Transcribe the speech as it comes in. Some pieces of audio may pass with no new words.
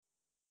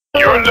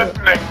You're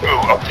listening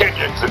to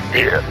Opinions in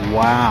Beer.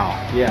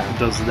 Wow. Yeah.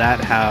 Does that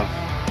have...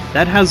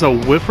 That has a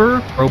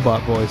whiffer?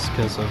 Robot voice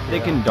because of...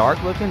 Thick and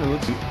dark looking. It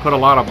looks... Put a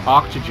lot of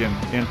oxygen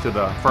into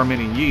the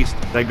fermenting yeast.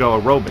 They go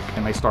aerobic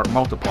and they start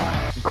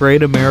multiplying.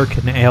 Great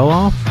American Ale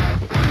off,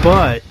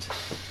 but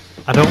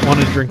I don't want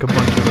to drink a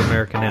bunch of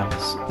American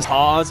Ales.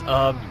 Cause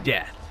of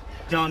death.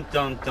 Dun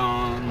dun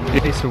dun.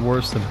 It tastes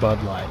worse than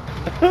Bud Light.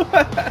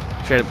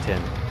 Straight up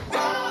 10.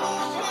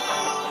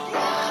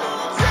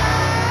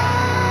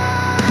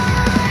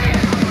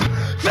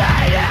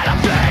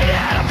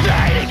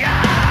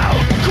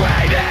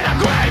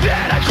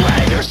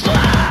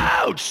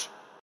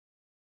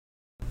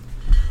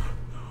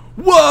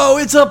 Whoa,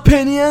 it's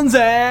Opinions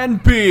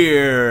and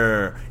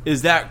Beer!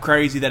 Is that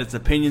crazy that it's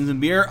Opinions and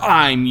Beer?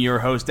 I'm your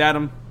host,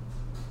 Adam.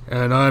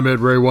 And I'm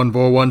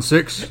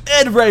EdRay1416.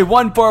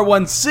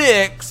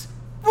 EdRay1416?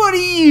 What are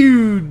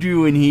you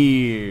doing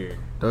here?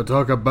 To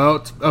talk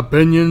about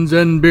opinions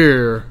and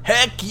beer.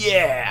 Heck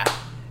yeah!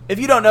 If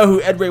you don't know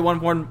who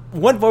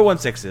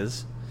EdRay1416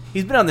 is,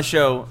 he's been on the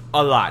show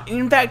a lot.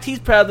 In fact, he's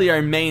probably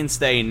our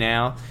mainstay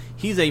now.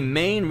 He's a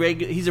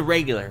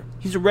regular.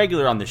 He's a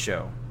regular on the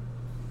show.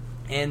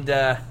 And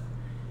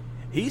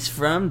he's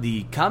from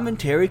the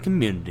commentary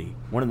community.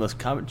 One of the most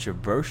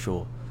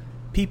controversial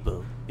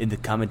people in the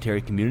commentary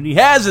community.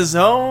 Has his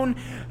own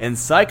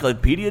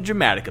Encyclopedia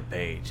Dramatica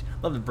page.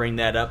 Love to bring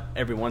that up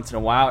every once in a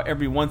while,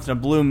 every once in a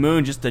blue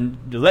moon, just to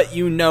let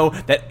you know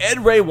that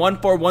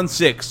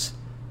EdRay1416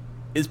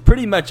 is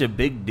pretty much a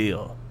big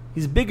deal.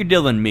 He's a bigger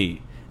deal than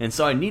me. And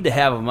so I need to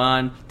have him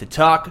on to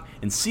talk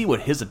and see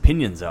what his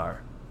opinions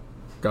are.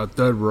 Got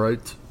that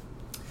right.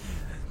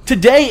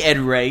 Today, Ed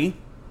Ray,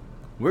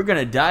 we're going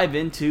to dive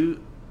into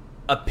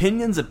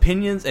opinions,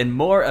 and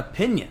more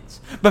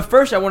opinions. But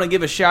first, I want to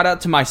give a shout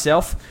out to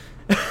myself.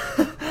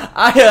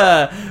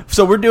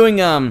 So we're doing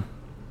a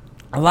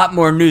lot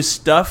more new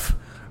stuff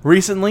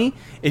recently.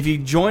 If you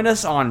join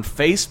us on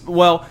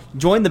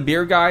join the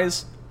Beer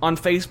Guys on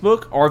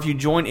Facebook, or if you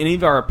join any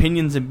of our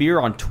Opinions and Beer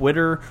on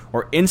Twitter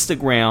or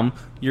Instagram,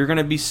 you're going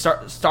to be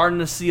starting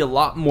to see a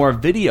lot more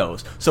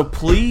videos. So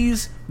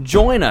please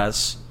join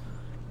us.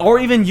 Or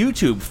even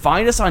YouTube.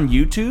 Find us on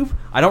YouTube.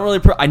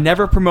 I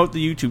never promote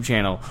the YouTube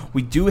channel.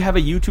 We do have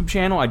a YouTube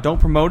channel. I don't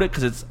promote it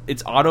because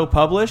it's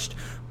auto-published.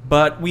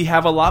 But we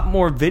have a lot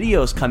more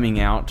videos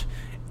coming out.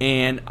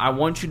 And I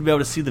want you to be able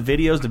to see the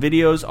videos. The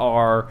videos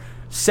are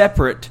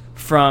separate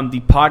from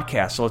the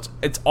podcast. So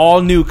it's all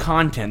new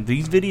content.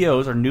 These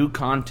videos are new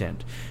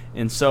content.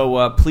 And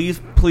so please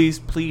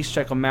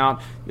check them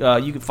out.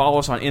 You can follow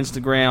us on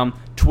Instagram,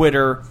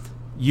 Twitter,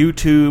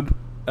 YouTube.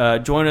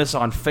 Join us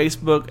on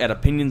Facebook at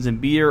Opinions and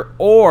Beer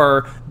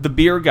or the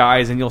Beer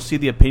Guys, and you'll see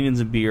the Opinions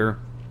and Beer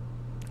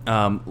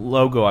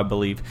logo, I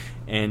believe.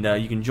 And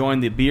you can join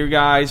the Beer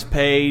Guys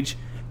page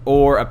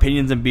or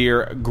Opinions and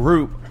Beer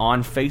group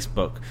on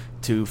Facebook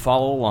to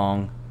follow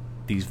along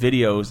these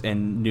videos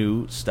and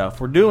new stuff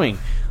we're doing.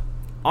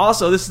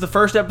 Also, this is the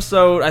first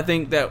episode, I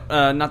think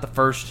that, not the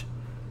first.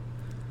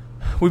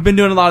 We've been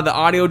doing a lot of the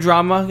audio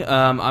drama.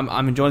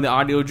 I'm enjoying the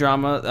audio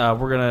drama.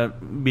 We're going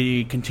to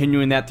be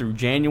continuing that through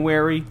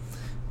January.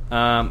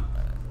 And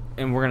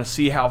we're going to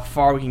see how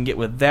far we can get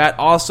with that.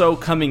 Also,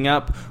 coming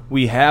up,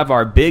 we have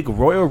our big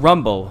Royal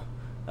Rumble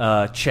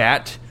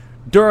chat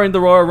during the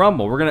Royal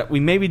Rumble. We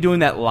may be doing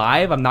that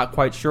live. I'm not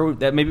quite sure.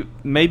 That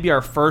maybe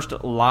our first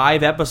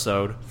live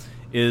episode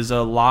is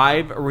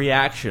live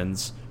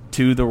reactions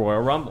to the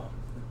Royal Rumble.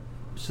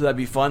 So that'd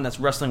be fun. That's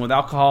Wrestling with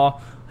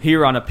Alcohol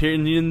here on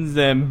Opinions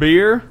and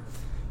Beer,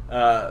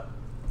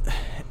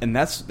 and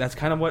that's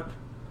kind of what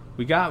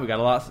we got. We got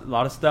a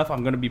lot of stuff.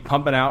 I'm going to be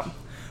pumping out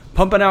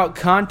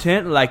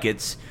content like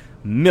it's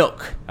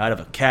milk out of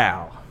a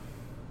cow.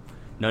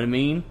 Know what I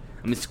mean?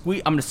 I'm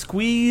gonna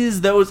squeeze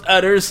those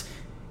udders,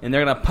 and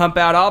they're gonna pump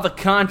out all the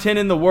content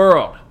in the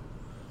world.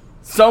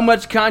 So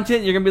much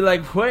content, you're gonna be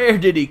like, where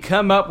did he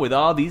come up with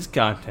all these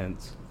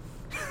contents?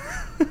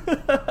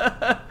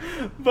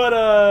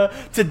 But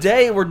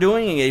today we're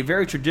doing a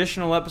very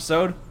traditional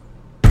episode,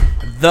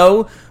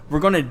 though we're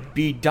going to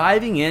be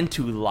diving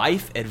into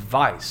life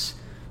advice.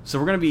 So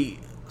we're going to be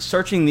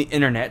searching the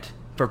internet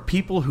for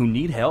people who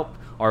need help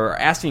or are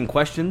asking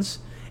questions,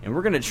 and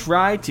we're going to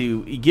try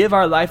to give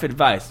our life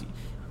advice.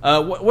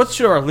 What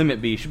should our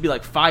limit be? Should it be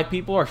like 5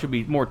 people, or should it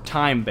be more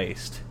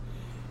time-based?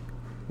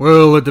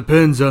 Well, it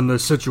depends on the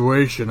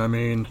situation. I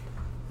mean,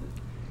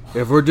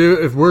 if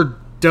we're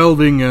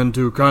delving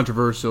into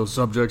controversial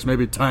subjects,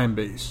 maybe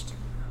time-based.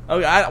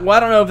 Okay, I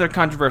don't know if they're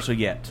controversial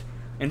yet.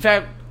 In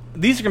fact,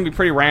 these are going to be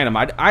pretty random.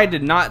 I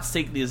did not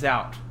seek these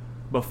out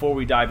before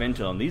we dive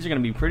into them. These are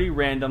going to be pretty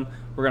random.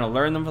 We're going to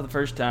learn them for the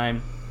first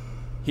time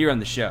here on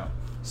the show.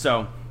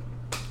 So,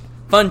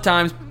 fun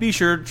times. Be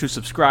sure to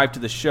subscribe to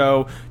the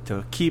show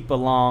to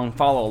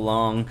follow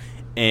along,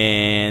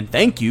 and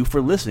thank you for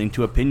listening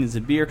to Opinions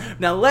and Beer.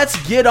 Now,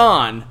 let's get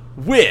on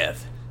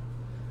with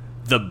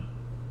the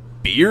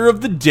Beer of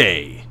the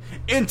Day.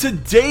 And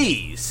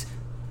today's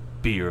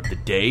Beer of the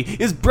Day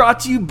is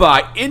brought to you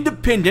by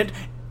independent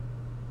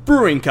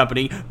brewing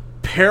company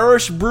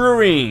Parish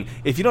Brewing.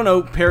 If you don't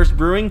know Parish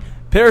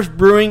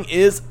Brewing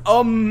is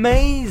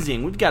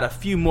amazing. We've got a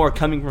few more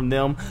coming from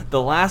them. The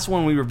last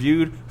one we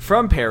reviewed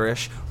from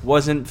Parish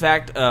was, in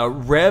fact,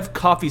 Rev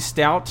Coffee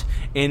Stout.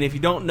 And if you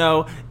don't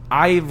know,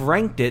 I've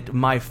ranked it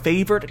my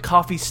favorite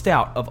coffee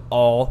stout of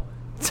all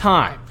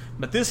time.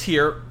 But this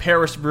here,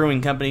 Parish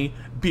Brewing Company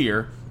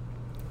beer,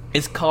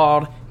 is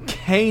called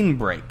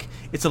Canebrake.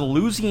 It's a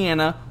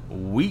Louisiana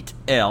wheat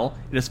ale.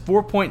 It is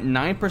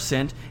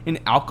 4.9% in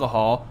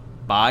alcohol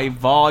by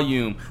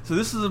volume. So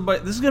this is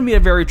going to be a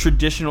very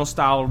traditional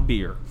style of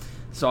beer.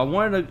 So I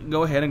wanted to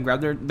go ahead and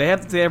grab their. They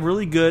have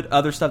really good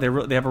other stuff.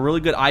 They have a really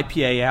good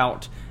IPA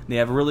out. They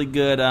have a really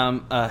good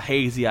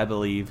hazy, I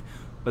believe.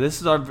 But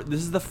this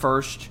is the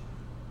first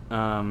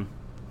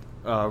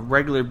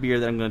regular beer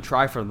that I'm going to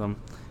try from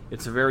them.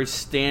 It's a very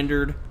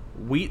standard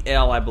wheat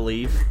ale, I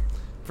believe,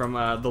 from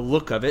the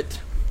look of it,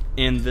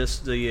 and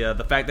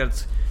the fact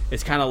that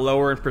it's kind of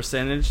lower in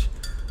percentage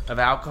of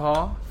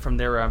alcohol from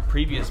their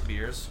previous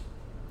beers.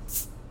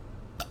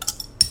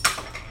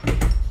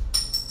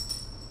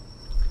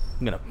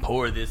 I'm gonna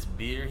pour this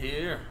beer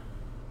here.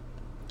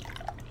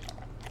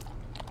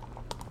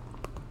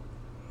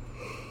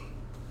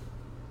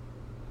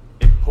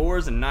 It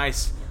pours a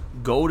nice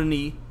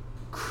goldeny,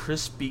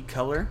 crispy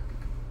color.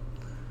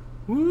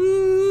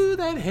 Woo,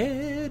 that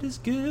head is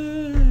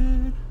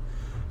good.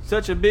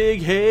 Such a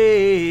big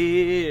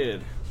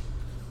head.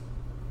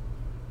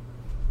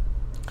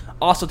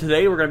 Also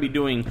today we're going to be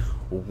doing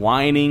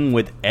Whining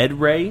with Ed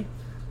Ray.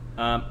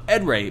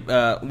 Ed Ray,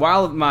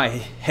 while my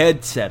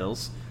head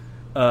settles,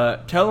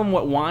 tell them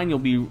what wine you'll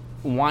be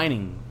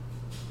whining.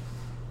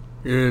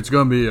 It's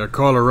gonna be a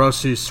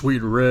Colarossi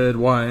sweet red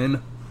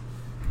wine.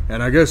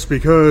 And I guess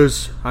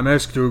because I'm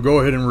asked to go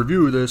ahead and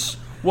review this.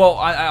 Well,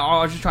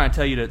 I was just trying to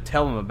tell you to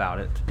tell them about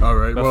it. All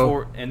right,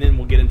 and then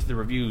we'll get into the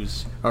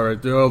reviews. All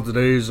right,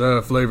 today's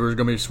flavor is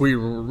gonna be sweet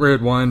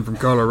red wine from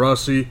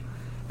Colarossi.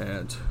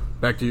 And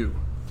back to you.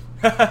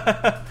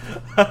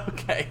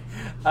 Okay.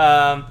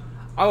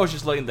 I was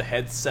just letting the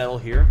head settle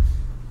here.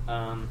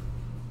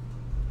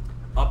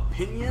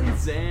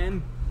 Opinions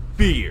and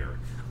beer.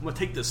 I'm going to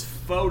take this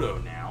photo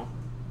now.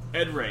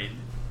 Ed Ray,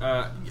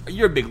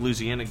 you're a big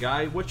Louisiana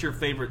guy. What's your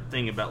favorite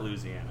thing about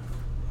Louisiana?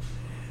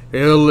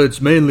 Hell, it's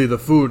mainly the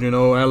food,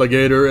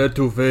 alligator,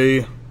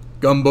 etouffee,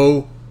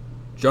 gumbo,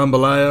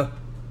 jambalaya.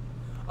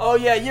 Oh,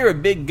 yeah, you're a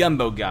big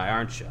gumbo guy,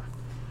 aren't you?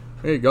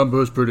 Hey,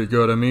 gumbo's pretty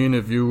good. I mean,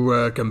 if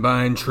you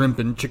combine shrimp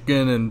and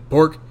chicken and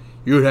pork,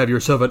 you'd have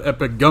yourself an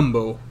epic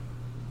gumbo.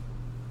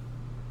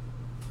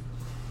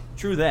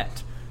 True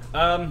that.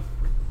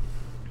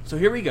 So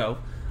here we go.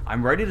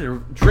 I'm ready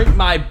to drink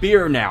my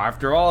beer now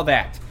after all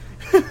that.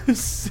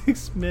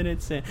 6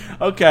 minutes in.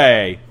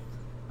 Okay.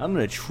 I'm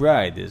going to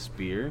try this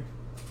beer.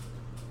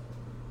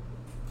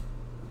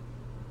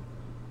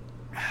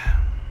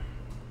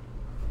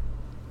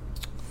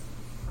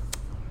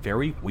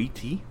 Very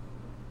wheaty.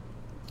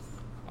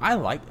 I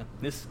like it.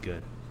 This is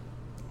good.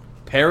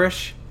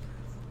 Parish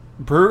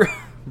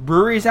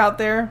breweries out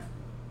there.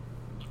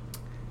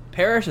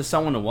 Parish is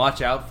someone to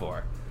watch out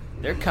for.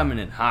 They're coming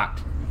in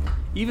hot.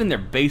 Even their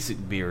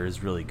basic beer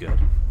is really good.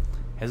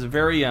 Has a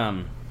very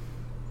I'm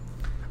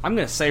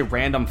gonna say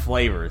random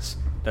flavors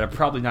that are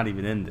probably not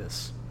even in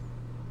this.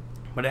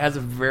 But it has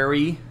a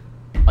very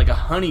like a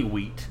honey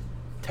wheat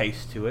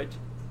taste to it.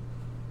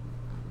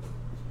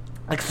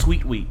 Like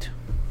sweet wheat.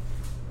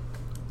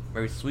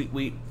 Very sweet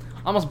wheat.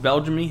 Almost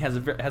Belgium-y, has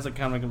a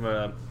kind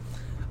of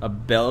a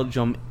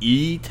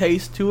Belgium-y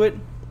taste to it.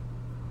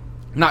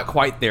 Not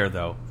quite there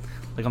though.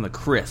 Like on the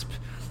crisp.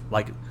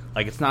 Like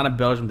it's not a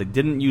Belgium. They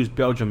didn't use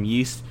Belgium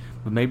yeast,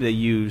 but maybe they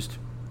used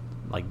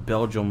like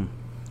Belgium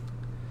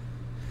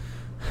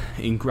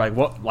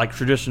like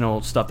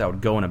traditional stuff that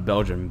would go in a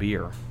Belgian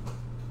beer.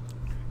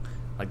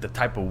 Like the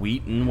type of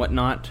wheat and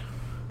whatnot.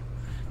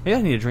 Maybe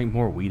I need to drink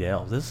more wheat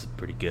ales. This is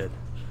pretty good.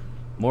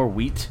 More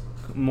wheat,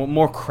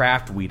 more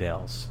craft wheat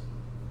ales.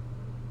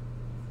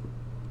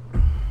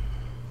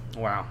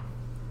 Wow.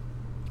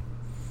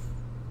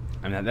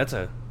 I mean that's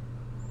a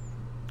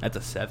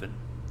 7.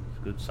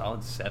 Good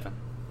solid 7.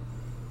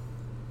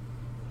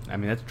 I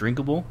mean that's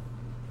drinkable.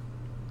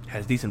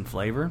 Has decent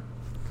flavor.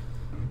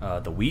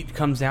 The wheat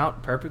comes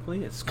out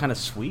perfectly. It's kind of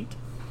sweet.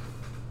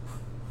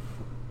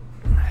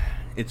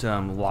 It's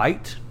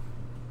light.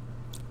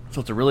 So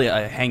it's a really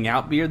a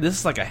hangout beer. This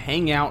is like a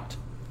hangout.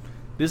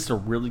 This is a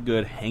really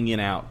good hanging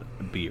out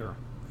beer.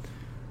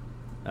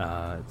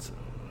 It's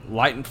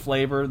light in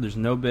flavor. There's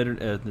no bitter.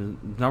 There's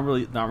not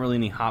really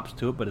any hops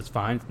to it, but it's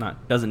fine.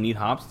 Doesn't need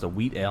hops. It's a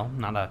wheat ale,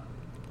 not a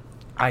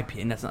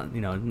IPA. And that's not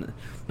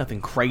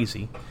nothing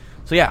crazy.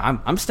 So yeah,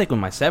 I'm sticking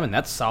with my 7.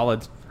 That's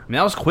solid. I mean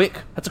that was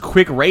quick. That's a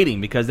quick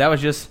rating because that was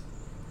just.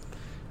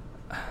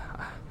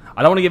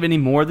 I don't want to give any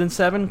more than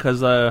 7 because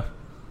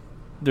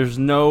there's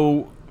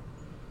no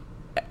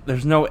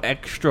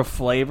extra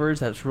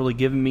flavors that's really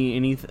giving me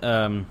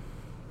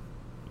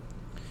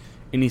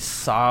any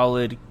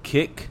solid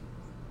kick.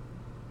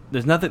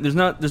 There's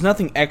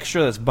nothing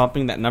extra that's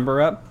bumping that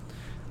number up.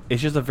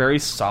 It's just a very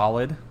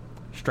solid,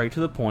 straight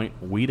to the point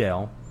wheat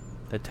ale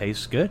That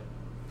tastes good.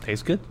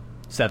 Tastes good.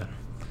 7.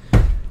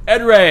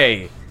 Ed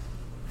Ray.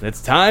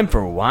 It's time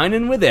for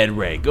Whining with Ed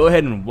Ray. Go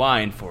ahead and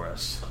whine for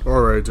us.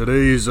 All right,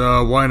 today's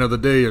wine of the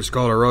day is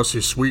Carlo Rossi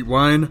Sweet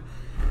Wine,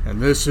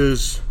 and this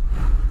is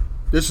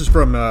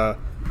from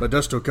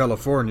Modesto,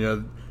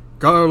 California.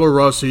 Carlo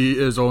Rossi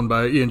is owned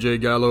by E&J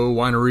Gallo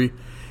Winery,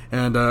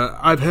 and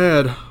I've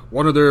had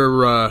one of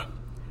their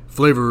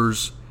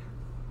flavors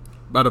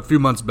about a few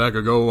months back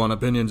ago on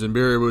Opinions in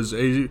Beer. It was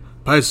a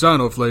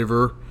Paisano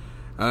flavor,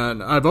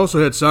 and I've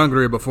also had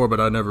Sangria before, but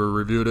I never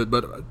reviewed it.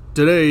 But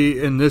today,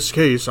 in this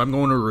case, I'm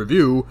going to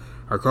review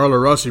our Carlo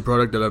Rossi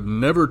product that I've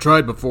never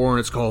tried before, and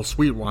it's called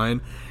Sweet Wine.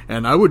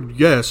 And I would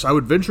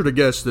venture to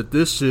guess that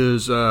this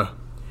is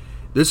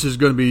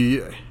going to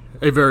be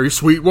a very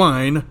sweet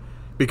wine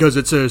because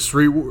it says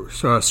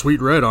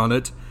sweet red on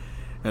it.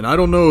 And I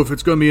don't know if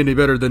it's going to be any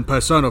better than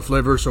Paisano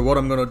flavor, so what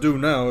I'm going to do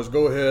now is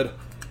go ahead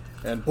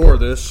and pour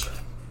this.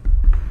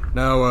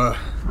 Now,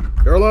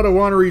 there are a lot of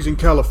wineries in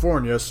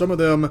California, some of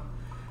them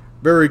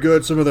very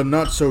good, some of them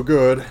not so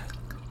good.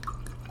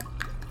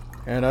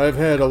 And I've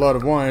had a lot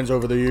of wines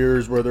over the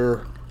years,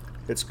 whether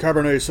it's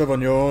Cabernet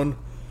Sauvignon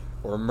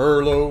or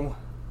Merlot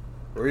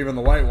or even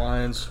the white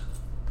wines.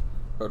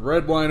 But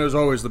red wine is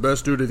always the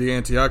best due to the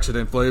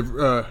antioxidant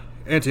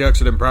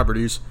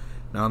properties.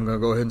 Now I'm going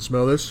to go ahead and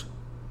smell this.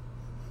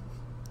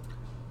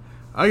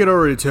 I can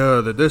already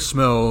tell that this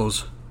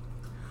smells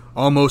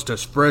almost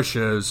as fresh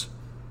as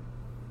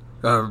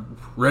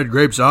red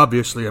grapes,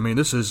 obviously. I mean,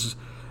 this is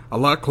a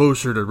lot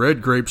closer to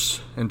red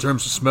grapes in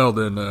terms of smell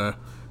than the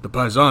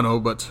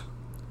Paisano, but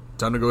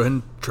time to go ahead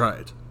and try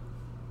it.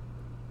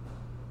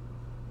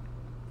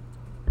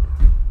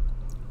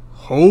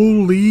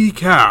 Holy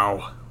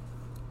cow.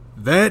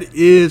 That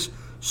is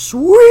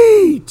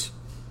sweet!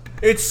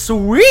 It's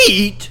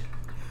sweet?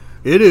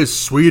 It is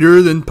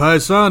sweeter than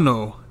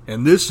Paisano,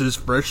 and this is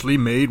freshly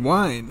made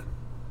wine.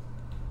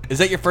 Is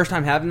that your first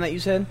time having that, you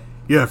said?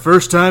 Yeah,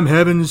 first time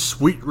having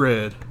sweet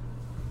red.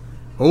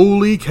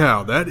 Holy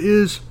cow, that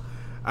is...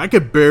 I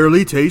could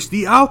barely taste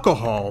the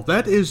alcohol.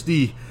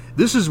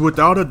 This is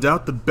without a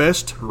doubt the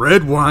best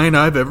red wine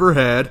I've ever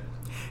had.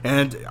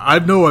 And I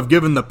know I've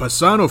given the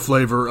Paisano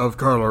flavor of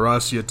Carlo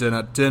Rossi a 10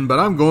 out of 10, but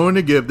I'm going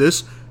to give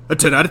this a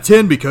 10 out of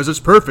 10 because it's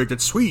perfect.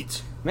 It's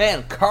sweet.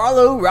 Man,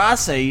 Carlo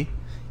Rossi,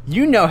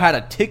 you know how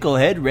to tickle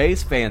Ed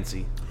Ray's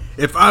fancy.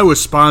 If I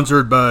was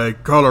sponsored by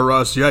Carlo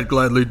Rossi, I'd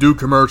gladly do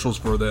commercials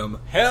for them.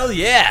 Hell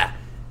yeah!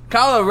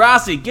 Carlo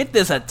Rossi, get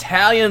this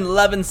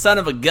Italian-loving son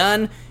of a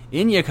gun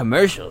in your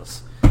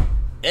commercials.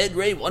 Ed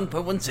Ray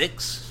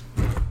 1.16.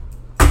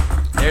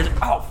 There's...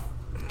 Oh,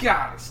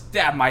 God, I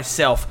stabbed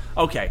myself.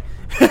 Okay.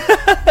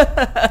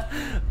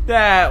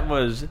 That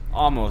was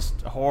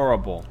almost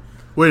horrible.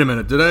 Wait a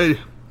minute, did I...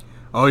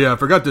 Oh yeah, I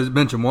forgot to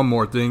mention one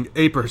more thing.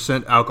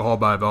 8% alcohol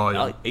by volume.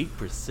 Oh,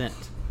 8%.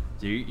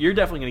 So you're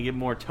definitely going to get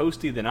more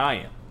toasty than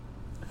I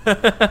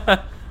am.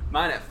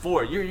 Mine at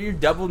 4. You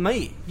doubled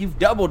me. You've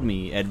doubled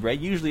me, Ed Ray.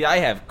 Usually I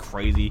have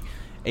crazy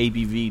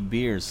ABV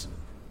beers.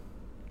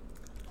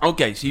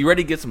 Okay, so you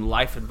ready to get some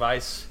life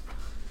advice?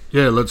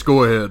 Yeah, let's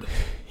go ahead.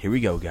 Here we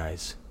go,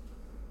 guys.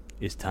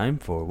 It's time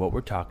for what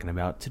we're talking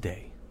about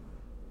today.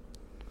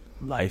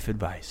 Life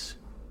advice.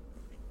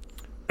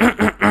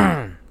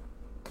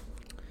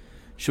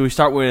 Should we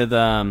start with,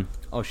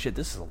 oh shit,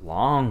 this is a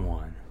long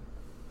one.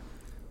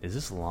 Is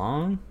this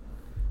long?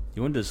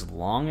 You want this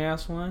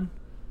long-ass one?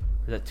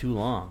 Or is that too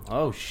long?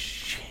 Oh,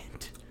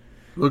 shit.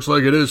 Looks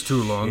like it is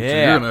too long, so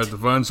you're going to have to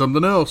find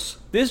something else.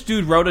 This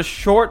dude wrote a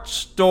short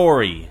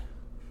story.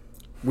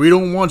 We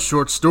don't want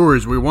short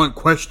stories, we want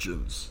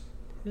questions.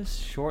 This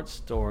short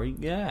story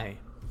guy.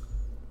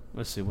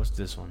 Let's see, what's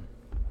this one?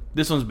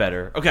 This one's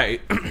better.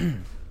 Okay.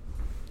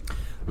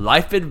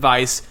 Life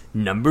advice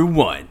number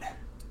 1.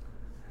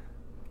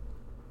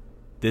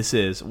 This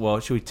is, well,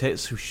 should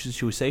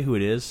we say who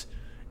it is?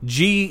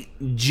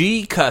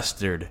 G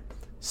Custard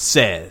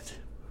said,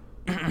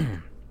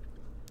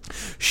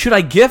 should I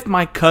gift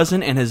my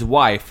cousin and his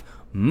wife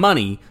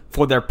money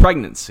for their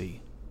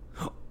pregnancy?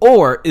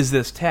 Or is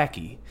this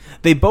tacky?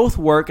 They both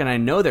work and I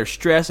know they're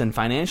stressed and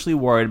financially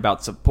worried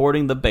about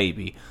supporting the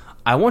baby.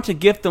 I want to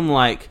gift them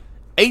like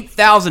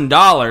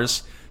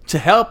 $8,000 to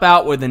help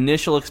out with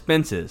initial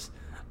expenses.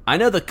 I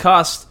know the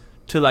cost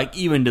to like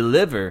even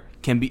deliver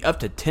can be up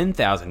to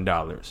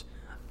 $10,000.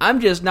 I'm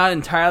just not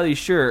entirely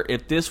sure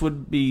if this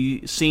would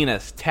be seen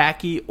as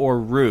tacky or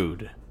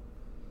rude.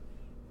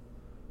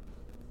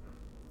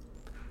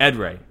 Ed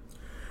Ray.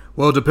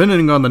 Well,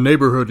 depending on the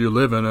neighborhood you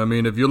live in, I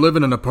mean, if you live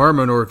in an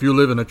apartment or if you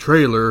live in a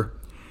trailer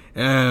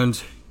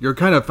and you're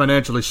kind of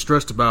financially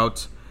stressed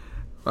about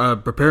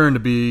preparing to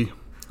be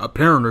a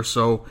parent or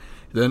so,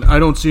 then I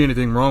don't see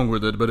anything wrong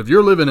with it. But if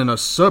you're living in a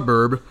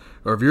suburb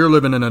or if you're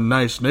living in a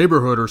nice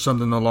neighborhood or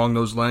something along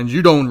those lines,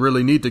 you don't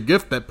really need to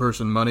gift that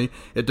person money.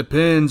 It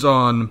depends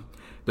on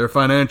their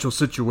financial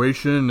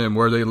situation and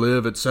where they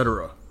live,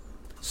 etc.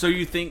 So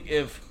you think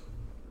if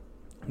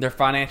they're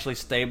financially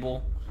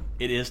stable,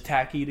 it is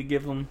tacky to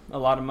give them a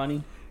lot of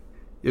money?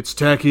 It's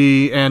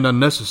tacky and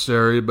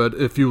unnecessary, but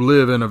if you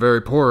live in a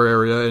very poor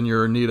area and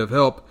you're in need of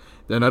help,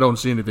 then I don't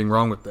see anything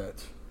wrong with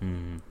that.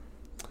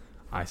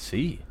 I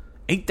see.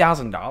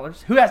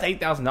 $8,000? Who has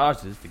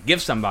 $8,000 to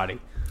give somebody?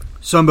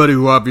 Somebody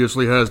who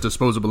obviously has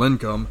disposable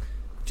income.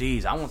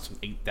 Jeez, I want some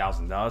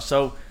 $8,000.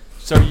 So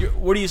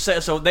what do you say?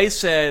 So they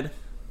said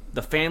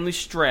the family's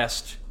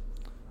stressed.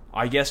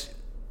 I guess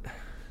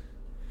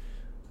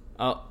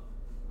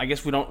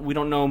we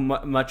don't know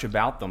much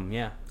about them.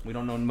 Yeah, we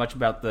don't know much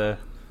about the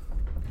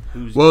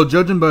who's. Well,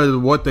 judging by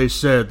what they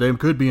said, they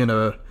could be in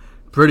a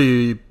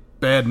pretty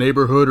bad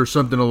neighborhood or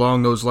something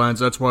along those lines.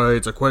 That's why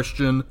it's a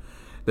question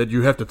that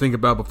you have to think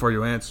about before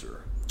you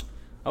answer.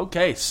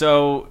 Okay,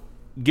 so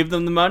give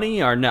them the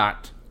money or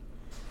not?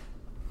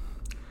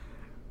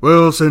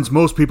 Well, since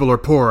most people are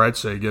poor, I'd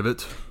say give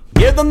it.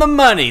 Give them the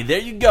money. There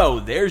you go.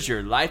 There's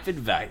your life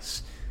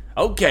advice.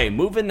 Okay,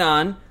 moving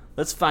on.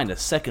 Let's find a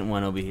second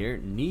one over here.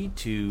 Need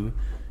to...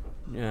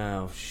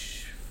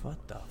 What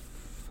the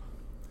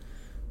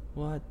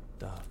fuck?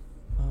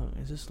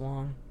 Is this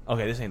long?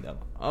 Okay, this ain't that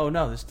long. Oh,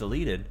 no, this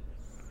deleted.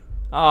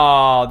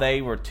 Oh,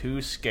 they were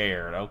too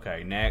scared.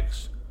 Okay,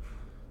 next.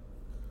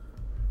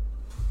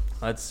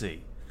 Let's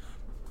see.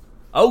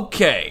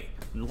 Okay.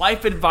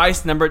 Life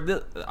advice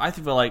number... I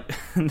feel like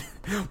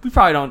we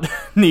probably don't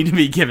need to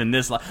be given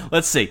this.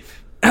 Let's see.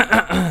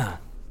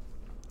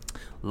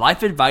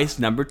 Life advice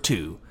number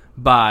 2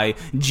 by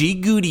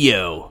G.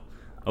 Gudio.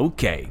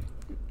 Okay.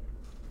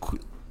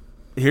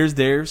 Here's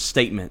their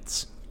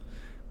statements.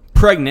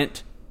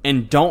 Pregnant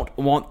and don't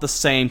want the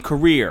same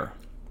career.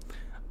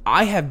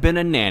 I have been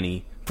a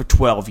nanny for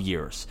 12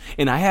 years,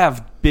 and I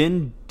have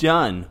been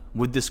done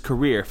with this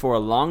career for a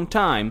long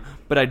time,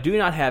 but I do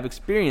not have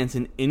experience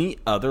in any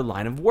other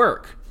line of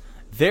work.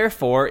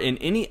 Therefore, in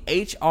any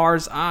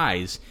HR's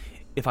eyes,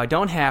 if I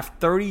don't have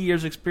 30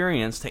 years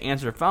experience to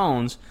answer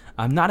phones,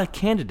 I'm not a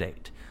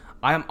candidate.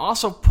 I am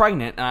also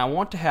pregnant, and I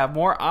want to have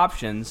more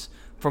options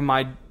for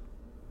my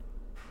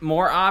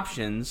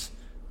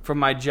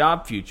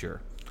job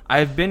future. I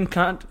have been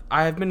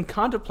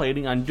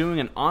contemplating on doing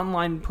an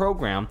online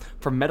program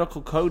for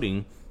medical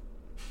coding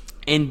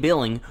and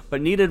billing,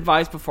 but need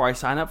advice before I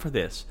sign up for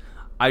this.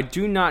 I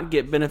do not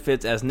get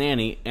benefits as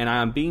nanny, and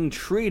I am being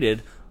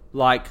treated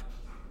like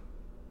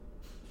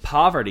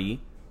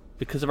poverty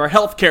because of our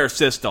healthcare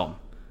system.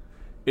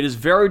 It is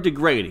very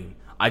degrading.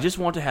 I just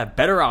want to have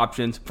better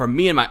options for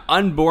me and my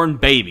unborn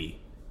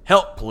baby.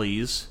 Help,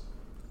 please.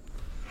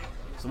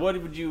 So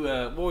what would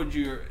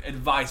your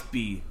advice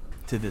be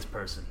to this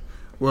person?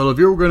 Well, if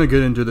you're going to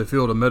get into the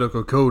field of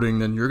medical coding,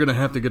 then you're going to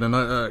have to get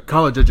a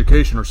college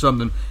education or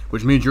something,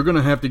 which means you're going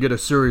to have to get a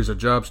series of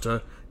jobs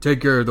to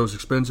take care of those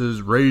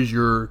expenses, raise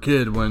your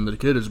kid when the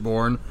kid is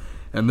born,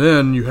 and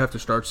then you have to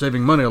start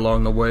saving money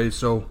along the way.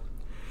 So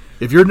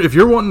if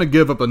you're wanting to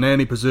give up a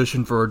nanny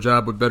position for a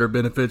job with better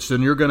benefits,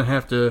 then you're going to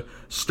have to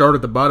start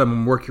at the bottom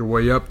and work your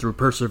way up through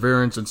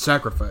perseverance and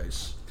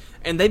sacrifice.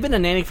 And they've been a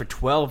nanny for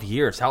 12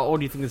 years. How old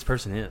do you think this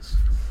person is?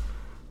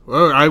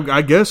 Well,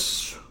 I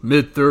guess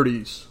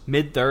mid-30s.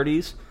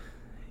 Mid-30s?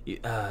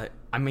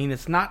 I mean,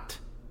 it's not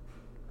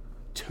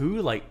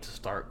too late to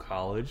start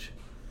college,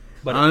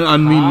 but it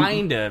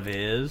kind of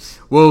is.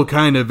 Well,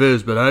 kind of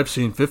is, but I've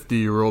seen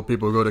 50-year-old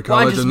people go to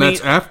college,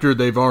 that's after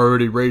they've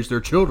already raised their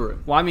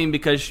children. Well, I mean,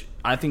 because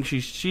I think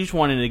she's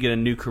wanting to get a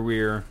new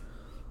career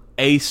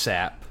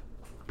ASAP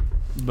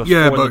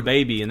before the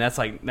baby, and that's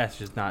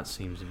just not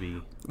seems to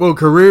be... Well,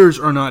 careers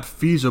are not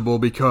feasible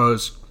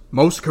because...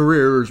 most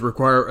careers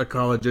require a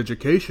college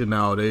education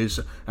nowadays.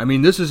 I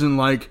mean, this isn't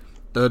like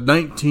the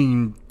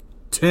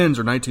 1910s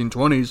or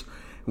 1920s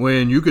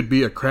when you could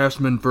be a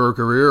craftsman for a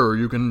career, or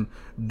you can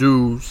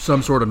do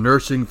some sort of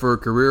nursing for a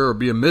career, or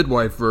be a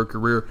midwife for a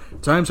career.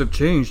 Times have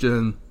changed,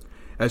 and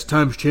as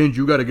times change,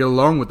 you got to get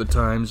along with the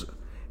times.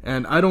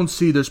 And I don't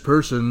see this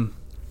person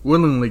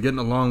willingly getting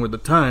along with the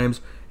times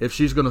if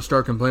she's going to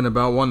start complaining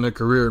about wanting a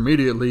career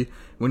immediately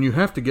when you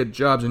have to get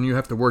jobs and you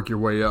have to work your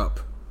way up.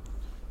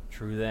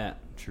 True that.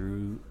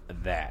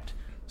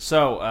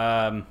 So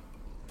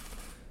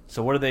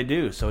what do they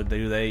do? So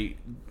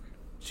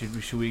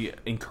should we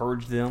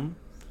encourage them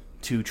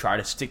to try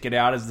to stick it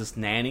out as this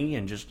nanny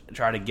and just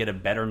try to get a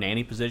better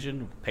nanny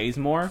position, pays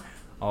more,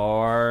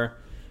 or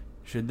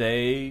should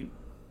they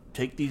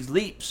take these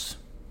leaps?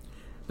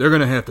 They're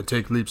going to have to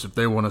take leaps if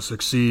they want to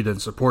succeed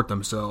and support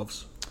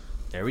themselves.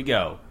 There we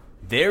go.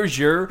 There's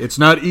your... It's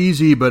not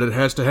easy, but it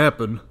has to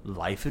happen.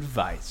 Life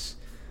advice.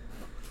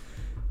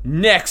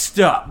 Next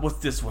up, what's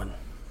this one?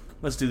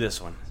 Let's do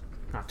this one.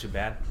 Not too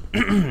bad.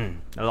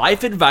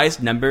 Life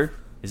advice number,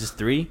 is this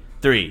 3?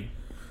 3.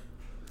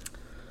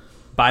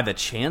 By the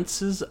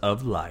chances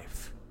of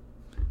life.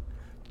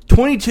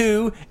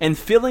 22 and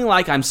feeling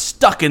like I'm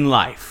stuck in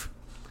life.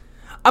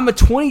 I'm a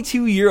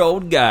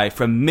 22-year-old guy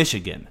from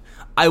Michigan.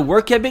 I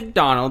work at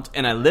McDonald's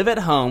and I live at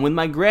home with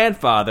my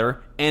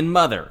grandfather and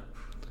mother.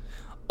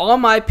 All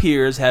my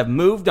peers have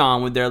moved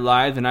on with their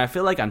lives and I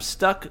feel like I'm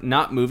stuck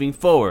not moving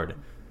forward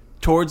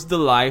towards the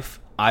life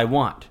I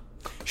want.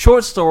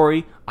 Short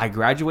story, I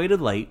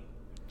graduated late,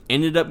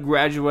 ended up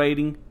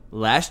graduating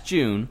last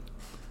June.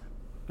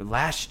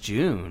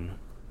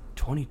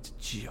 20...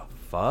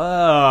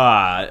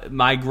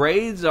 My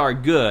grades are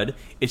good.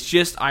 It's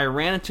just I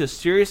ran into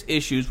serious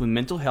issues with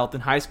mental health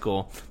in high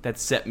school that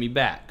set me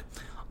back.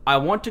 I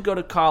want to go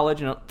to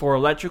college for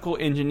electrical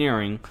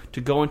engineering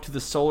to go into the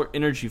solar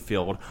energy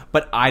field,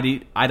 but I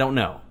don't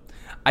know.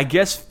 I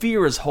guess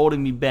fear is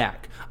holding me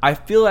back. I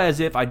feel as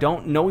if I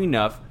don't know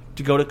enough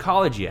to go to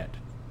college yet.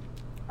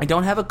 I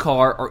don't have a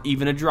car or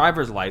even a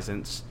driver's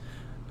license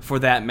for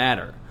that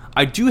matter.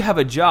 I do have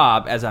a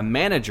job as a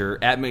manager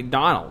at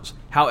McDonald's.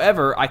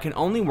 However, I can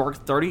only work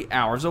 30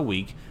 hours a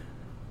week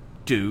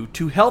due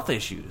to health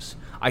issues.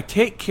 I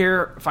take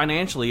care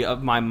financially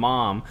of my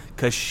mom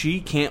because she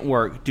can't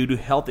work due to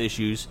health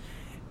issues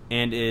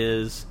and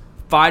is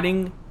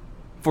fighting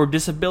for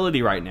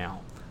disability right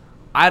now.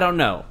 I don't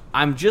know.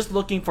 I'm just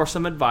looking for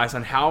some advice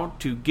on how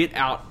to get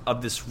out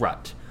of this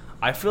rut.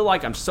 I feel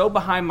like I'm so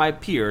behind my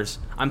peers.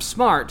 I'm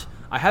smart,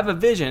 I have a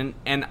vision,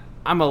 and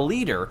I'm a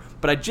leader,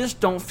 but I just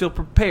don't feel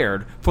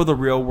prepared for the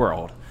real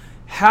world.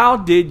 How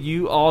did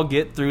you all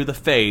get through the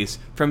phase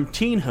from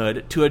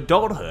teenhood to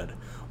adulthood?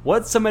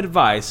 What's some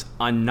advice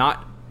on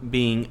not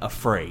being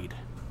afraid?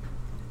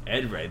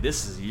 Ed Ray,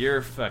 this is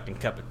your fucking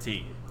cup of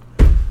tea.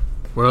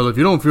 Well, if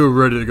you don't feel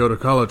ready to go to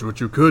college, what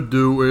you could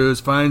do is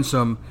find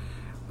some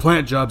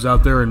plant jobs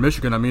out there in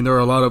Michigan. I mean, there are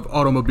a lot of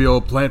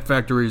automobile plant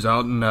factories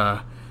out in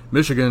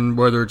Michigan,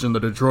 whether it's in the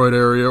Detroit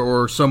area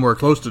or somewhere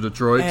close to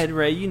Detroit. Ed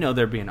Ray, you know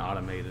they're being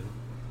automated.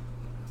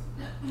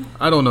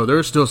 I don't know.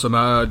 There's still some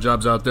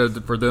jobs out there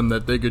for them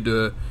that they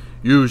could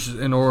use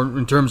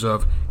in terms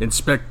of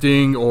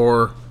inspecting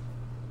or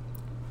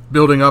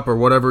building up or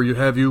whatever you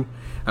have you.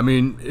 I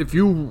mean, if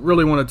you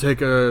really want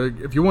to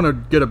if you want to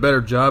get a better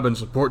job and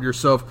support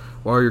yourself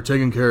while you're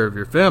taking care of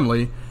your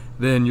family,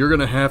 then you're going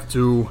to have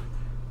to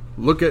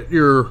look at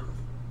your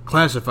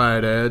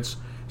classified ads,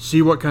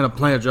 see what kind of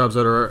plant jobs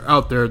that are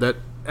out there that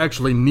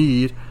actually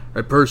need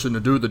a person to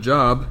do the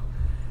job,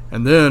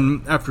 and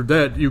then after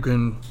that you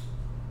can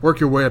work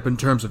your way up in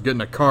terms of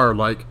getting a car,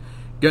 like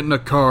getting a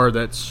car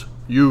that's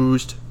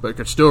used but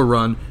could still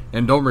run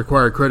and don't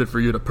require credit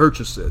for you to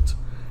purchase it.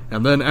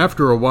 And then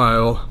after a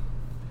while,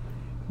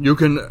 you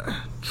can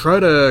try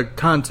to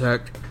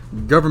contact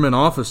government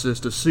offices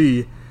to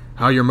see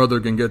how your mother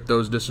can get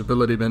those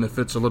disability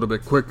benefits a little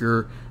bit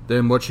quicker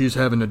than what she's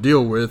having to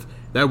deal with.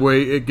 That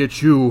way it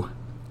gets you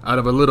out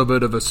of a little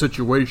bit of a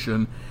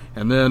situation,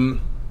 and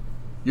then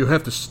you're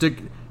going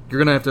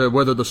to have to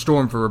weather the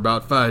storm for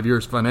about 5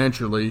 years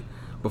financially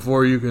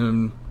before you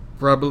can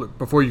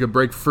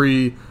break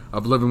free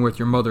of living with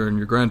your mother and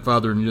your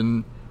grandfather,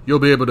 and you'll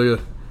be able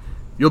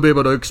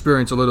to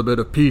experience a little bit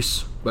of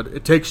peace. But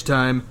it takes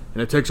time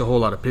and it takes a whole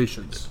lot of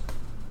patience.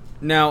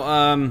 Now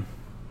I'm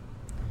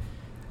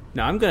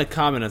going to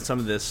comment on some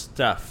of this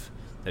stuff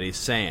that he's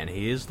saying.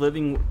 He is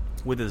living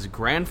with his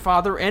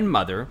grandfather and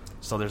mother,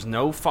 so there's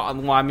no father.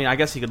 Well, I mean, I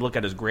guess he could look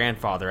at his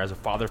grandfather as a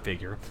father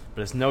figure, but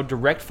there's no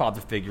direct father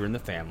figure in the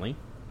family.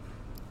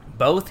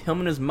 Both him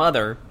and his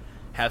mother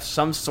have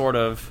some sort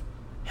of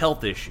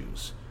health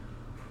issues.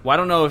 Well, I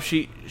don't know if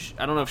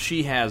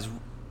she has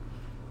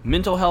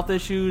mental health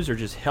issues or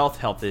just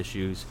health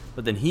issues,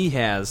 but then he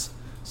has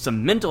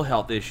some mental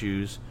health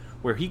issues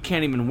where he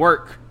can't even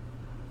work.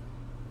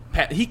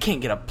 He can't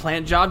get a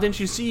plant job. Didn't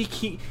you see?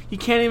 He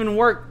can't even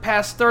work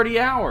past 30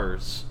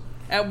 hours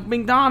at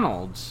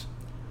McDonald's.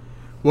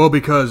 Well,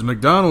 because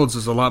McDonald's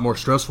is a lot more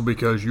stressful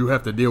because you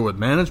have to deal with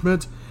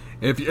management.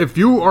 If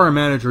you are a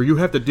manager, you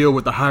have to deal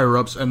with the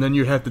higher-ups, and then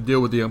you have to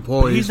deal with the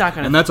employees,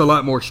 and that's a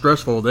lot more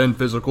stressful than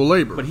physical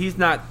labor. But he's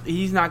not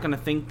going to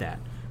think that,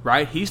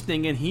 right? He's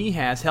thinking he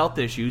has health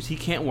issues. He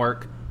can't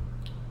work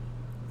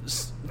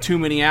too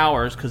many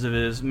hours because of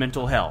his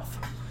mental health.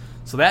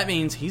 So that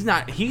means he's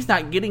not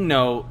getting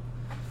no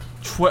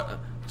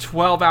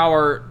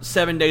 12-hour,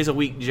 7 days a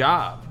week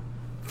job.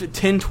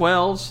 10,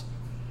 12s.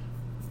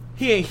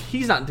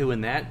 He's not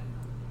doing that.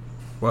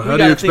 Well, how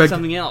do you expect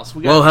something else?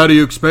 How do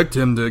you expect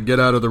him to get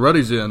out of the rut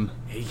he's in?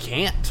 He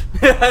can't.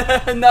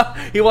 No,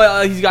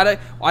 he's got to.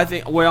 I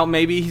think. Well,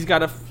 maybe he's got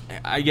to.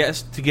 I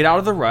guess to get out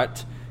of the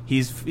rut,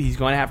 he's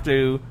going to have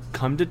to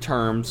come to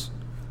terms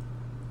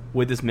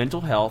with his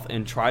mental health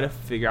and try to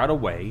figure out a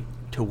way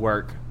to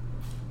work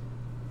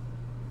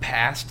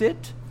past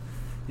it.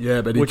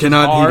 Yeah, but he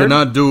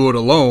cannot do it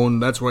alone.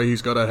 That's why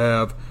he's got to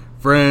have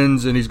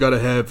friends, and he's got to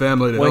have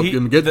family to help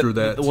him get through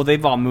that. Well,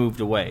 they've all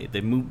moved away.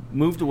 They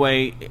moved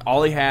away.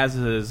 All he has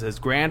is his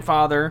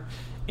grandfather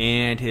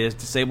and his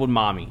disabled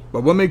mommy.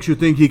 But what makes you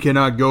think he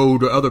cannot go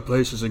to other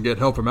places and get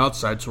help from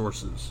outside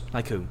sources?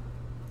 Like who?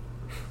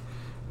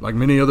 Like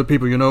many other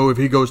people, if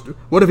he goes to...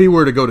 What if he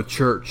were to go to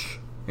church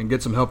and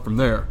get some help from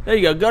there? There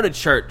you go. Go to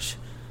church.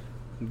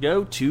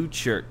 Go to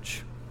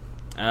church.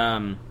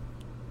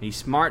 He's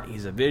smart.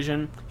 He's a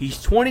vision.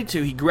 He's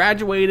 22. He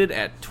graduated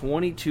at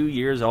 22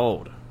 years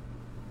old.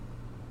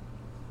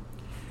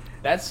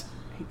 That's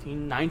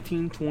 18,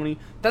 19, 20.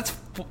 That's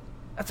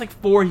like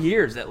 4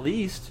 years at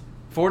least.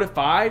 4 to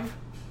 5.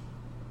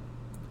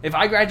 If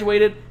I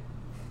graduated,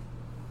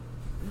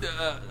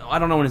 I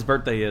don't know when his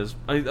birthday is.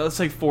 Let's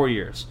say 4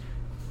 years.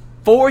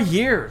 4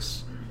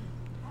 years.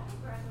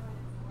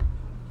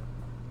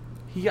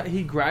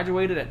 He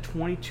graduated at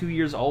 22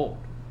 years old.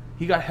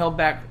 He got held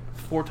back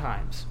 4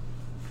 times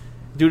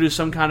due to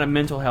some kind of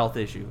mental health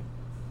issue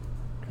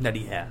that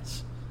he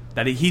has.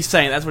 He's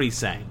saying, that's what he's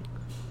saying.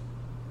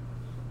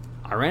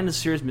 I ran into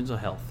serious mental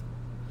health.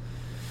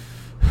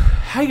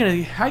 How you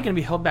gonna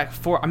be held back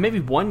for maybe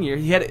 1 year?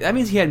 That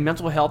means he had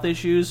mental health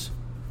issues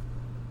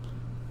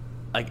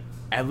like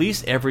at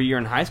least every year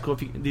in high school.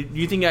 Do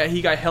you think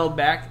he got held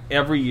back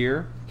every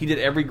year? He did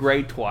every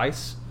grade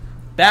twice?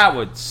 That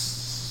would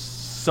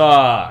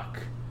suck.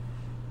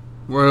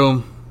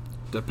 Well,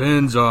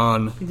 depends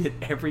on... He did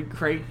every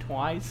grade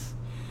twice?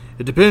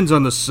 It depends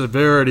on the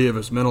severity of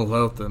his mental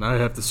health, and I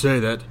have to say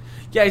that...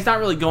 Yeah, he's not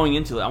really going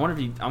into it. I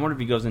wonder if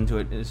he goes into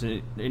it. Is there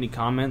any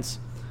comments?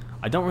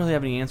 I don't really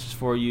have any answers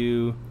for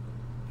you.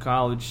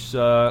 College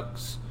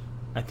sucks.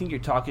 I think you're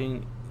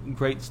talking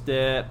great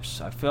steps.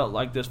 I felt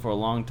like this for a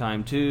long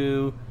time,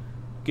 too.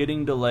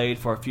 Getting delayed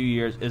for a few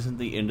years isn't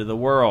the end of the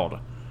world.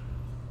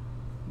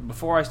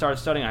 Before I started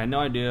studying, I had no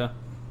idea.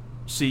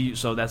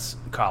 So that's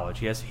college.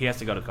 He has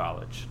to go to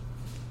college,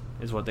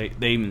 is what they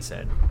even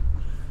said.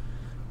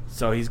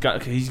 So he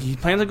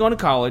plans on going to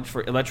college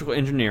for electrical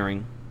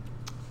engineering,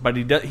 but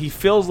he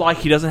feels like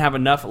he doesn't have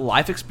enough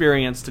life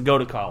experience to go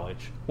to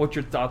college. What's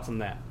your thoughts on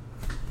that?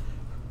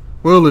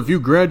 Well, if you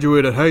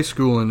graduate high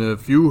school and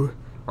if you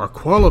are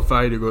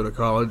qualified to go to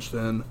college,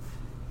 then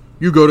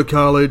you go to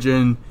college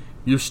and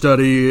you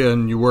study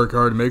and you work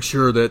hard to make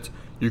sure that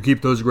you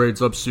keep those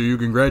grades up so you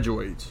can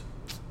graduate.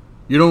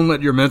 You don't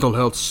let your mental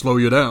health slow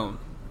you down.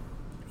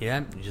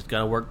 Yeah, you just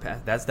gotta work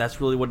past.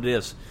 That's really what it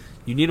is.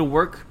 You need to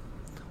work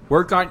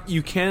on.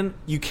 You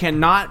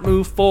cannot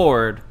move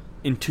forward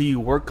until you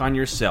work on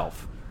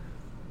yourself.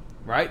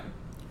 Right?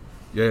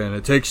 Yeah, and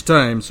it takes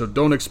time, so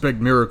don't expect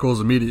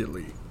miracles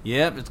immediately.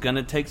 Yep, it's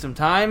gonna take some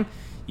time.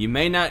 You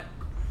may not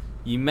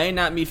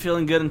be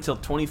feeling good until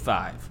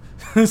 25.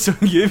 So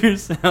give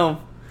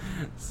yourself.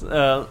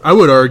 I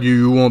would argue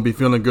you won't be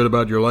feeling good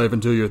about your life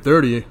until you're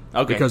 30.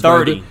 Okay, because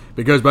 30.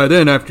 Because by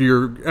then, after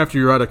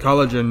you're out of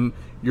college and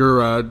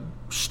you're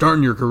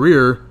starting your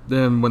career,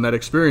 then when that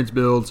experience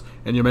builds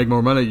and you make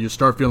more money, you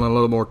start feeling a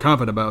little more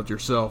confident about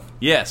yourself.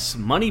 Yes,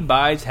 money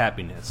buys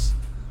happiness.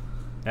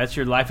 That's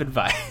your life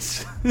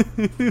advice.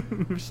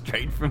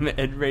 Straight from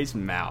Ed Ray's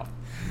mouth.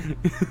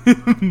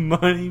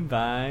 Money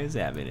buys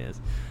happiness.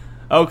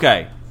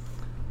 Okay.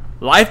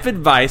 Life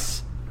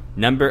advice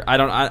I'm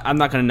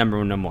not going to number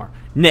one no more.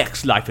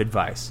 Next life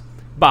advice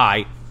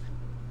by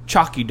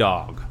Chalky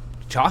Dog.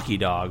 Chalky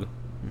Dog.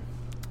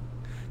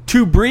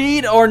 To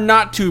breed or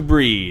not to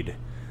breed?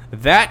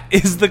 That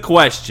is the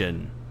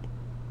question.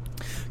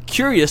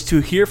 Curious to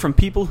hear from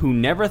people who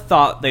never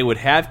thought they would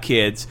have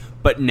kids,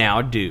 but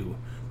now do.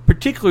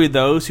 Particularly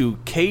those who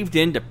caved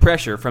into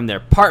pressure from their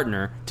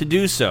partner to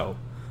do so.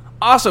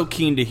 Also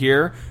keen to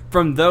hear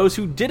from those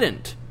who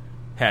didn't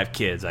have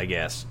kids, I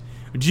guess.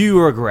 Do you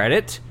regret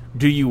it?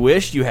 Do you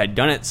wish you had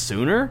done it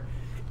sooner?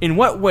 In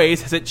what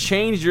ways has it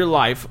changed your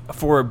life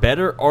for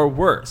better or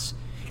worse?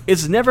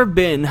 It's never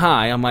been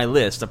high on my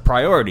list of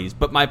priorities,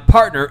 but my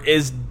partner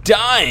is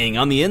dying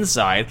on the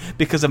inside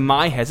because of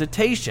my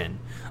hesitation.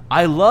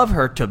 I love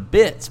her to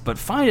bits, but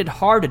find it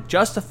hard to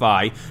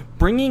justify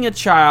bringing a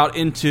child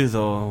into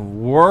the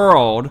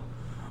world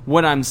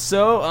when I'm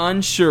so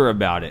unsure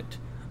about it.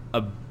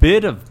 A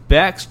bit of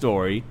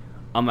backstory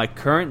on my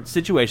current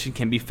situation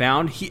can be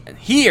found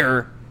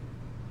here.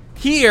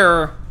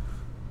 Here?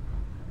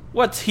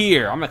 What's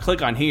here? I'm going to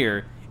click on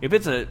here. If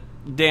it's a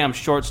damn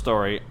short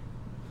story,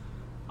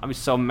 I'll be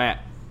so mad.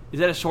 Is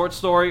that a short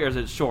story or is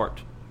it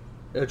short?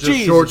 It's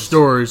a short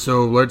story,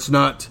 so let's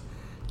not.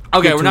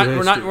 Okay,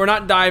 we're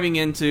not diving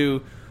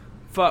into.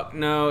 Fuck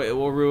no, it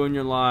will ruin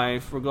your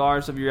life,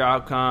 regardless of your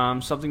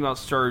outcome. Something about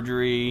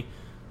surgery.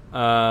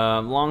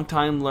 Long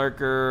time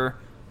lurker.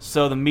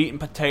 So the meat and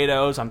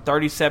potatoes. I'm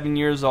 37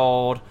 years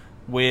old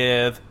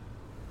with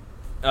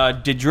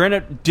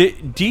degenerative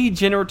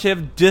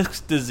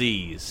disc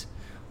disease,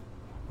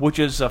 which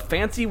is a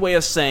fancy way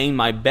of saying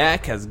my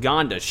back has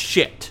gone to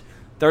shit.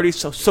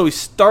 So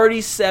he's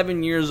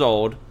 37 years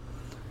old,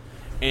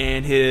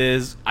 and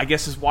I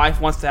guess his wife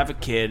wants to have a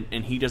kid,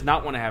 and he does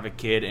not want to have a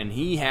kid, and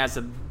he has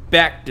a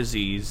back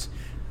disease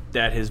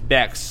that his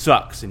back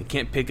sucks, and he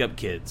can't pick up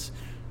kids.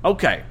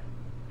 Okay.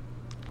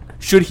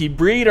 Should he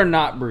breed or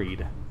not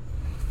breed?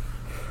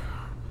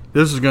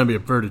 This is going to be a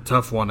pretty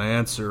tough one to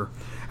answer.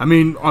 I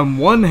mean, on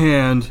one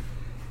hand,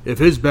 if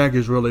his back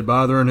is really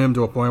bothering him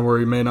to a point where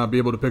he may not be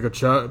able to pick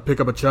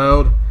up a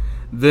child,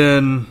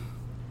 then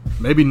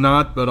maybe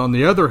not. But on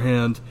the other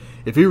hand,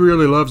 if he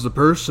really loves the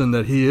person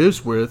that he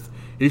is with,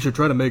 he should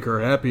try to make her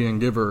happy and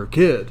give her a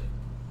kid.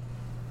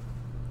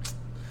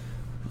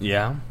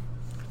 Yeah.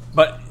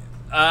 But,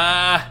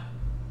 But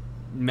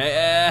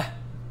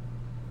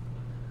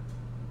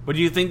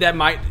do you think that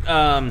might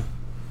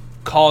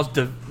cause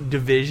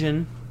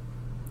division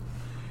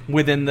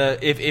within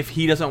if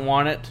he doesn't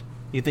want it?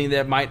 You think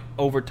that might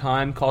over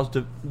time cause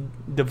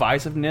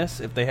divisiveness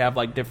if they have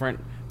like different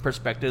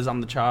perspectives on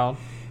the child?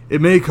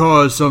 it may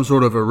cause some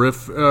sort of a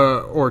rift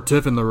or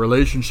tiff in the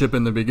relationship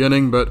in the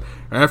beginning, but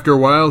after a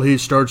while he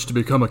starts to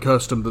become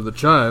accustomed to the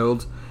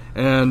child,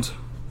 and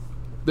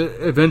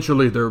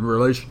eventually their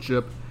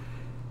relationship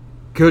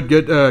could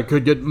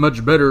get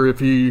much better if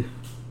he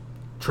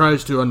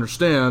tries to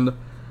understand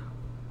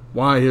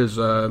why his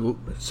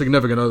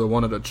significant other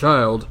wanted a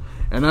child.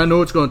 And I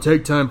know it's going to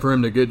take time for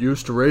him to get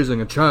used to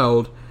raising a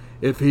child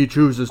if he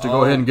chooses to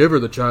go ahead and give her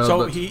the child.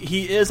 So but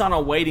he is on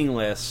a waiting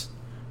list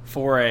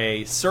for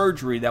a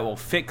surgery that will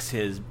fix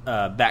his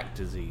back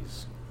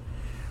disease.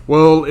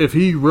 Well, if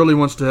he really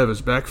wants to have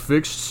his back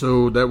fixed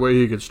so that way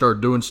he could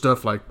start doing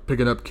stuff like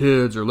picking up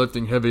kids or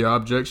lifting heavy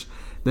objects,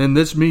 then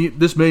this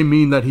may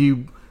mean that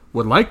he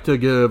would like to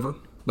give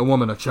the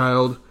woman a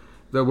child.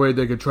 That way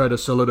they could try to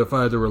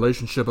solidify the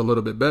relationship a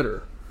little bit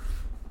better.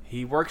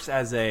 He works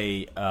as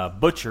a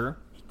butcher.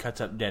 He cuts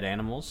up dead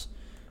animals,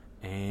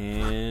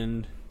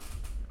 and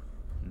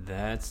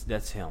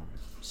that's him.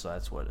 So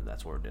that's what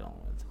we're dealing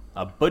with.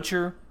 A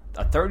butcher,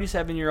 a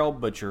 37-year-old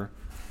butcher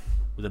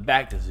with a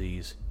back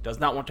disease, does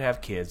not want to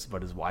have kids,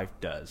 but his wife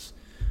does.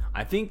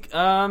 I think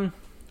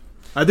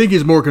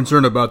he's more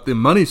concerned about the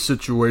money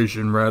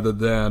situation rather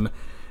than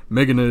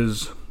making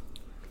his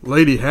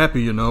lady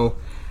happy, you know.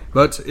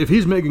 But if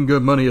he's making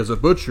good money as a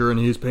butcher and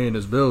he's paying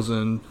his bills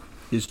and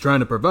he's trying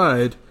to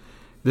provide,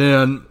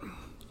 then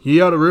he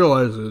ought to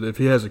realize that if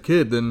he has a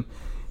kid, then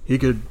he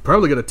could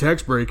probably get a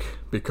tax break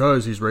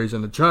because he's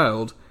raising a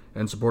child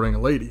and supporting a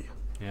lady.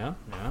 Yeah.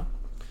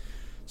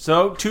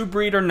 So, to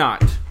breed or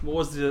not, what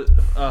was the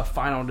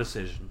final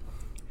decision?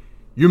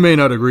 You may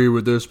not agree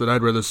with this, but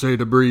I'd rather say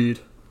to breed.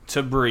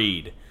 To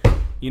breed.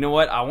 You know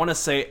what? I want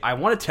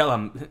to tell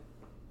him.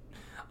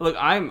 Look,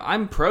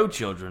 I'm pro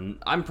children.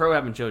 I'm pro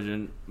having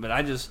children, but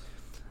I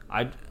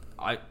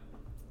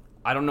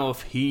don't know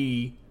if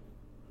he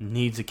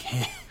needs a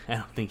kid. I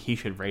don't think he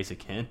should raise a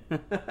kid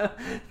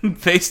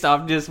based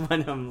off just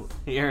what I'm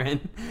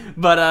hearing.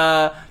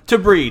 But to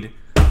breed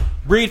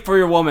for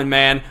your woman,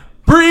 man.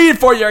 Breed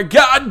for your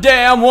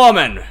goddamn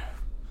woman.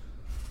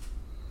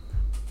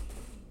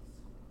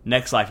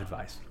 Next life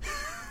advice.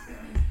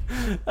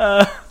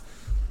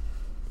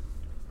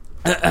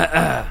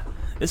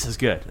 This is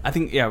good. I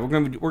think we're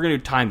gonna do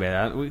time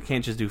based. We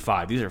can't just do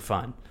 5. These are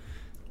fun.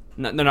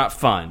 No, they're not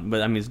fun,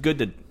 but I mean it's good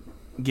to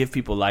give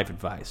people life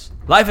advice.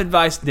 Life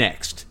advice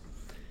next.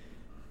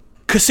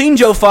 Casino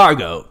Joe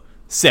Fargo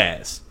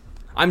says,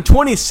 "I'm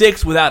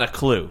 26 without a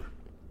clue.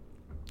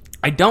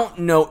 I don't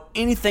know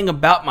anything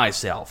about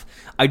myself.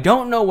 I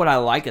don't know what I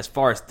like as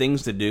far as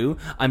things to do.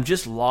 I'm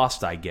just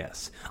lost, I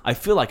guess. I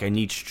feel like I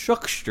need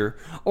structure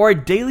or a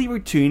daily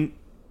routine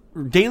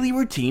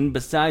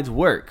besides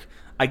work.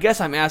 I guess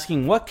I'm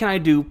asking, what can I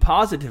do to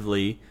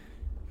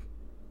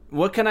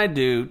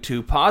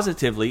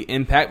positively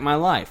impact my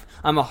life?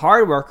 I'm a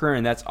hard worker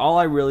and that's all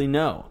I really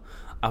know.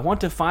 I want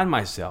to find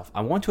myself.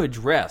 I want to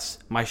address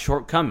my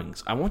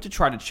shortcomings. I want to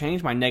try to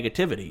change my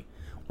negativity.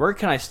 Where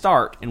can I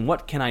start and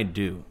what can I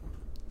do?"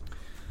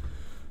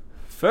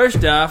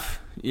 First off,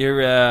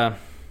 you're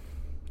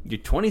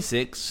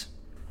 26.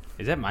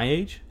 Is that my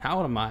age? How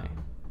old am I? Am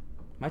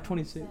I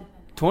 26?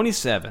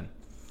 27.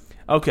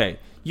 Okay,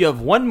 you have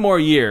one more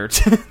year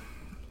to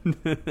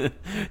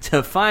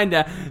find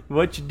out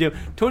what you do.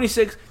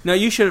 26. No,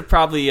 you should have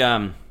probably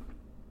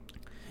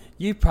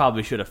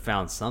should have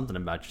found something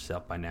about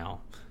yourself by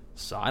now.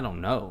 So I don't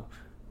know.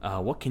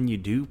 What can you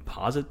do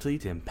positively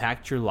to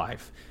impact your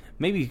life?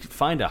 Maybe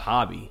find a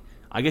hobby.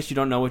 I guess you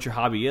don't know what your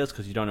hobby is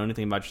because you don't know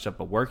anything about yourself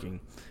but working.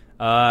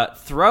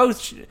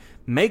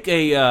 Make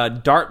a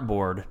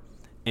dartboard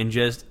and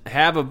just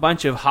have a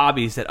bunch of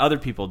hobbies that other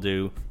people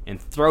do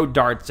and throw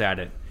darts at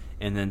it,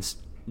 and then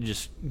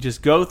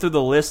just go through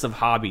the list of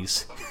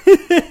hobbies.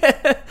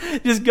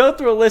 Just go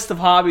through a list of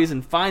hobbies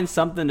and find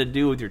something to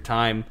do with your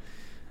time,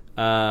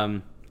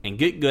 and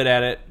get good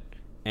at it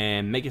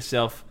and make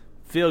yourself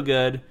feel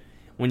good.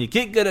 When you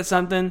get good at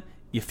something,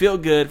 you feel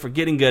good for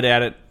getting good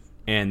at it,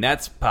 and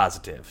that's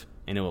positive.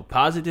 And it will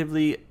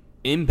positively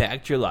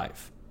impact your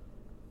life.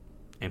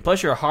 And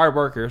plus, you're a hard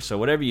worker, so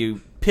whatever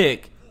you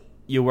pick,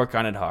 you work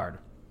on it hard.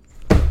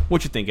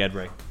 What you think, Ed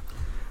Ray?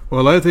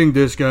 Well, I think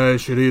this guy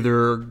should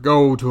either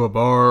go to a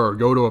bar or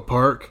go to a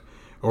park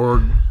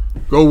or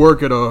go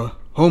work at a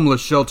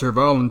homeless shelter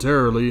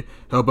voluntarily,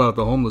 help out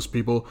the homeless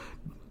people.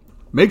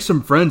 Make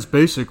some friends,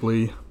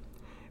 basically.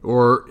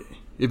 Or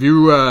if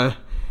you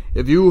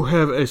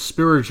have a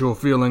spiritual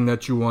feeling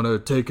that you want to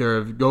take care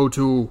of, go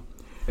to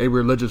a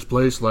religious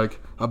place like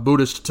a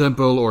Buddhist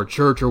temple or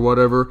church or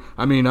whatever.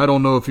 I mean, I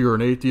don't know if you're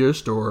an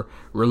atheist or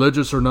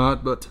religious or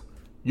not, but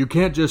you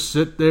can't just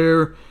sit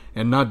there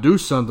and not do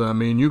something. I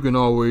mean, you can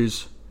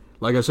always,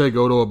 like I said,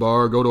 go to a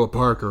bar, go to a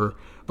park, or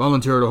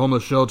volunteer at a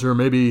homeless shelter,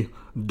 maybe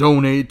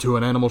donate to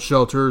an animal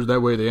shelter.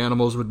 That way the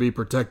animals would be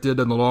protected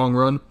in the long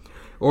run.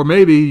 Or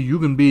maybe you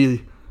can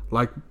be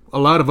like a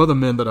lot of other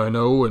men that I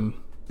know and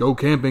go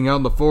camping out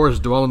in the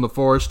forest, dwell in the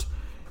forest,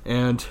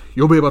 and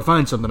you'll be able to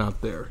find something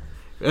out there.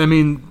 I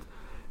mean,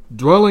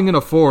 dwelling in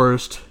a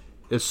forest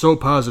is so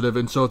positive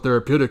and so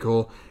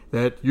therapeutical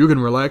that you can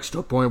relax to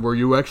a point where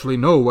you actually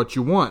know what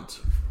you want.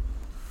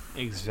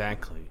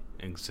 Exactly.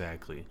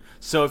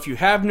 So if you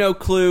have no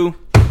clue,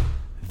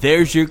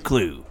 there's your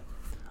clue.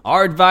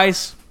 Our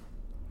advice,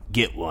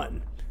 get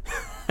one.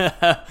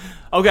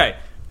 Okay,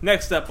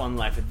 next up on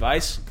Life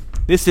Advice,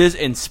 this is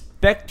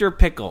Inspector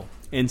Pickle.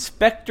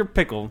 Inspector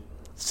Pickle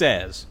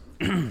says,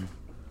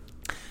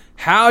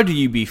 how do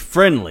you be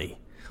friendly?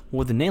 Well,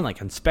 with a name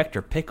like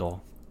Inspector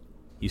Pickle,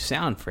 you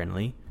sound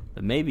friendly,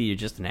 but maybe you're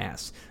just an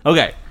ass.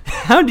 Okay,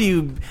 how do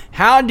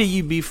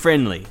you be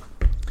friendly?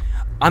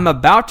 I'm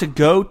about to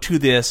go to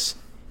this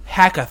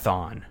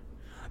hackathon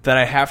that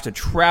I have to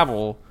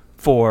travel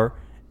for,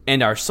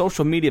 and our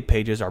social media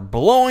pages are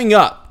blowing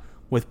up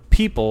with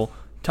people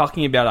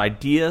talking about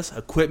ideas,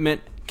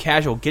 equipment,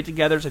 casual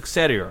get-togethers,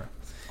 etc.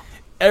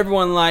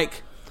 Everyone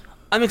like,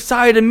 I'm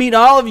excited to meet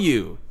all of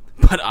you,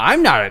 but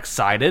I'm not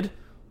excited.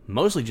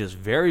 Mostly just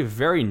very,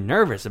 very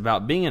nervous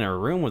about being in a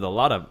room with a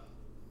lot of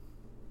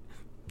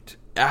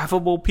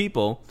affable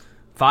people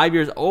 5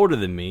 years older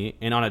than me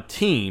and on a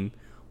team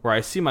where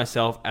I see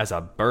myself as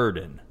a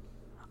burden.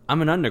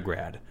 I'm an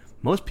undergrad.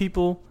 Most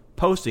people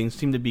posting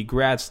seem to be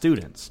grad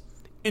students,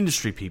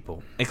 industry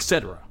people,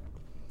 etc.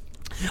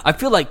 I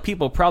feel like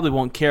people probably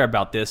won't care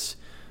about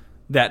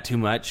that too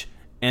much,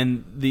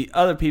 and the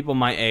other people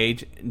my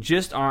age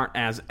just aren't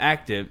as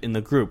active in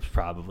the groups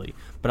probably.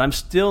 But I'm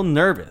still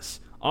nervous.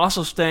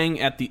 Also staying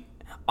in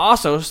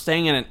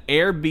an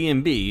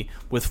Airbnb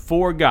with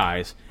 4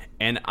 guys,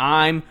 and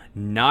I'm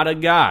not a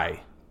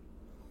guy.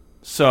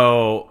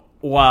 So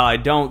while I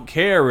don't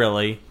care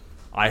really,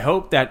 I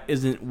hope that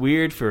isn't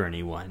weird for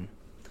anyone.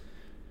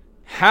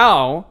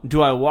 How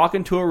do I walk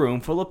into a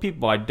room full of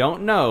people I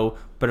don't know,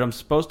 but I'm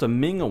supposed to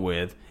mingle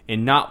with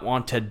and not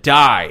want to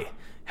die?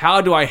 How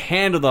do I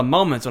handle the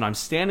moments when I'm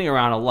standing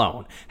around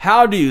alone?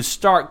 How do you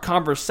start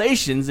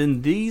conversations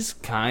in these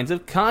kinds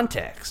of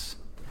contexts?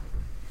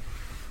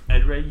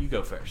 Ed Ray, you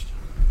go first.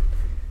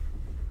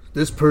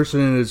 This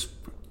person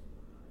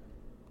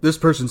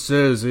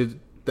says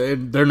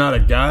they're not a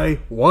guy.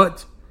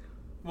 What?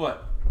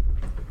 What?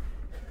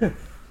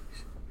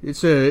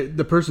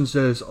 The person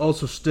says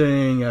also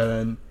staying at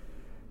an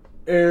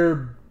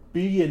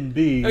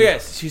Airbnb. Oh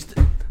yes,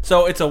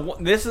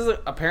 this is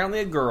apparently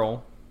a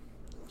girl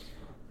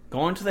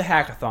going to the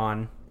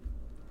hackathon,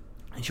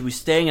 and she was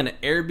staying in an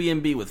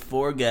Airbnb with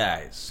 4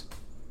 guys.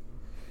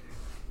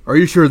 Are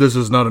you sure this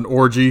is not an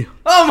orgy?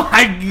 Oh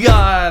my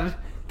god!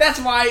 That's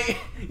why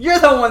you're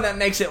the one that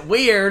makes it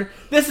weird.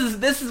 This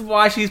is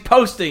why she's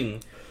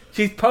posting.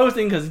 She's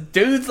posting because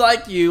dudes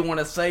like you want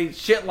to say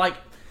shit like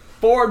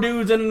 4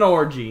 dudes in an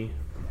orgy.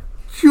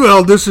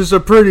 Well, this is a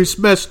pretty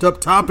messed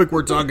up topic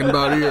we're talking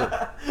about here.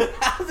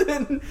 How's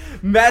it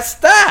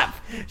messed up?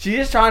 She's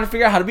just trying to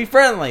figure out how to be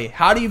friendly.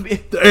 How do you be...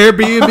 The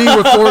Airbnb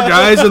with 4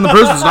 guys and the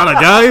person's not a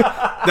guy?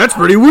 That's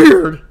pretty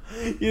weird.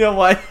 You know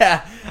what?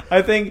 Yeah,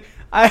 I think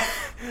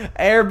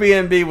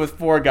Airbnb with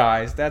 4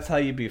 guys. That's how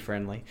you be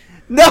friendly.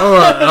 No.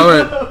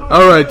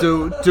 All right.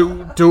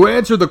 To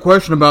answer the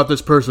question about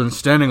this person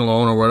standing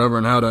alone or whatever,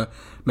 and how to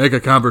make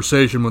a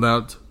conversation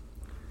without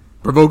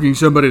provoking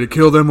somebody to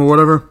kill them or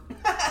whatever,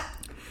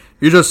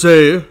 you just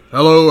say,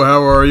 "Hello,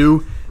 how are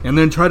you?" and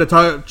then try to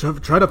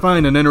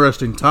find an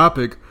interesting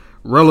topic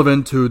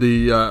relevant to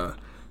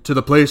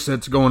the place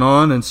that's going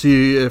on, and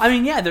see if... I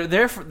mean, yeah,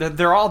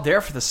 they're all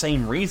there for the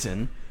same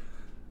reason.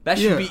 That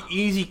should be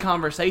easy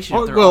conversation.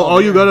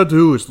 All you gotta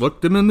do is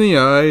look them in the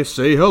eye,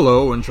 say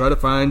hello, and try to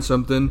find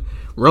something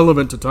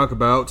relevant to talk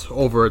about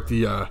over at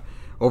the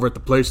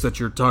place that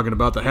you're talking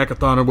about, the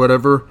hackathon or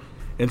whatever,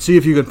 and see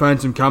if you can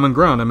find some common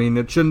ground. I mean,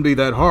 it shouldn't be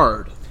that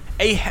hard.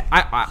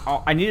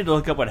 I needed to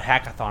look up what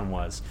hackathon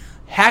was.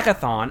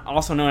 Hackathon,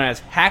 also known as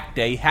Hack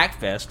Day,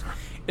 Hackfest,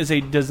 is a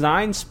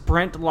design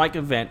sprint-like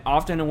event,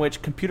 often in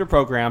which computer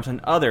programs and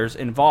others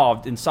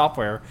involved in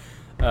software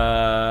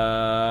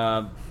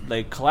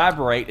they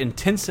collaborate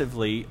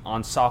intensively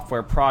on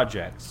software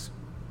projects.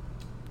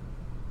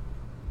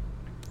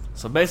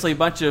 So basically, a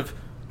bunch of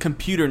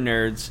computer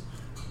nerds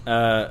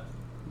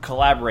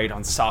collaborate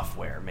on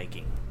software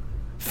making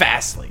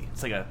fastly.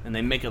 It's like and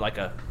they make it like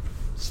a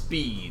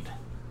speed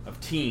of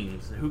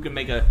teams. Who can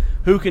make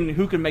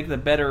the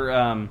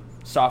better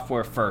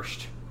software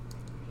first?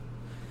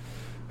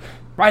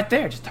 Right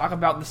there, just talk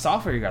about the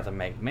software you got to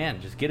make.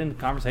 Man, just get into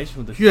conversation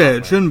with the software. Yeah,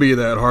 it shouldn't be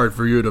that hard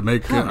for you to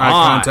make eye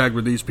contact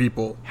with these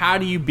people. How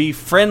do you be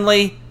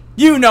friendly?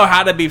 You know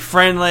how to be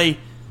friendly.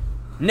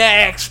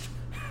 Next.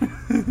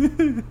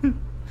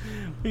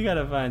 We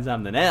gotta find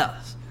something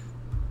else.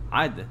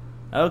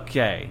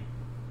 Okay.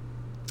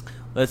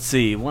 Let's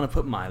see. Want to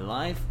put my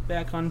life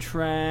back on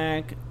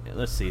track?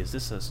 Let's see. Is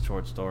this a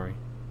short story?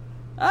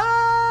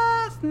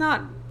 It's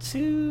not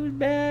too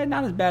bad.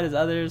 Not as bad as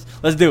others.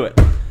 Let's do it.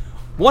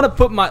 Want to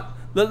put my...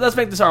 Let's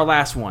make this our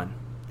last one.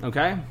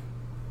 Okay?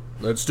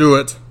 Let's do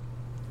it.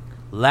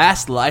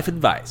 Last life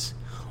advice.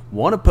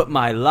 Want to put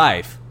my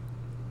life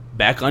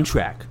back on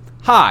track.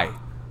 Hi,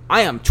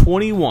 I am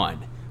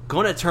 21.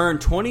 Going to turn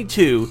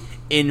 22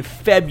 in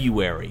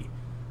February.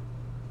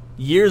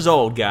 years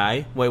old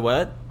guy. Wait,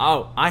 what?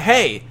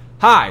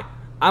 Hi.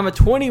 I'm a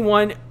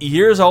 21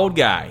 years old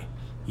guy.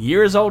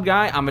 Years old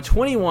guy? I'm a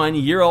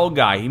 21-year-old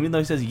guy, even though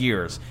he says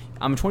years.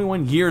 I'm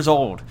 21 years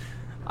old.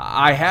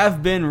 I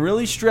have been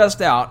really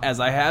stressed out as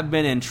I have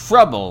been in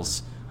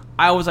troubles.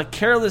 I was a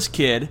careless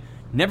kid,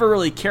 never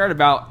really cared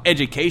about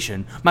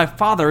education. My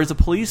father is a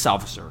police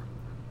officer.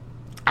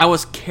 I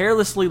was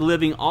carelessly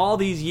living all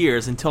these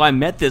years until I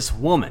met this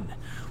woman.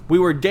 We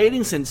were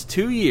dating since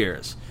 2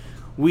 years.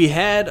 We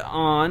had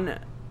on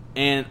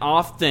and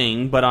off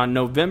thing, but on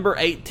November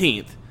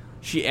 18th,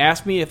 she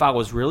asked me if I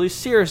was really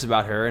serious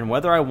about her and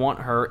whether I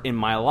want her in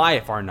my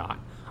life or not.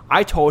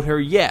 I told her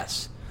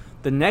yes.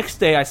 The next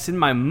day, I sent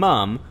my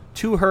mom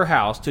to her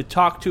house to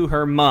talk to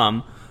her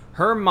mom.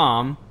 Her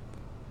mom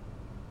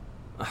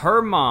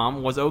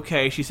was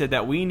okay. She said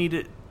that we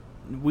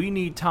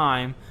need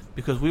time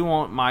because we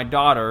want my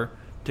daughter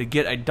to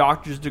get a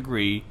doctor's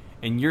degree,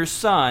 and your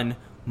son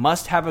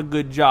must have a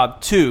good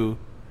job too.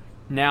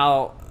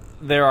 Now,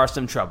 there are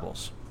some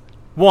troubles.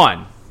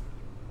 1.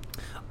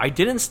 I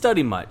didn't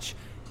study much.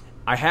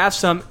 I have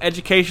some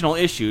educational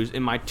issues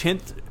in my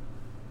 10th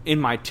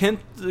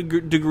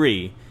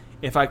degree.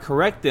 If I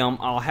correct them,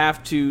 I'll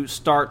have to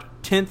start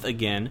 10th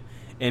again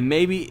and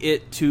maybe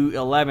it to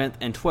 11th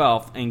and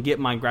 12th and get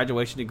my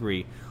graduation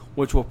degree,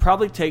 which will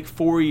probably take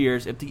 4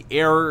 years. If the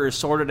error is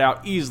sorted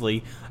out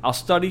easily, I'll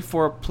study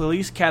for a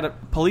police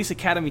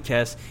academy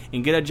test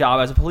and get a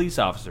job as a police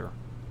officer.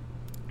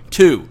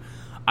 2.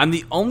 I'm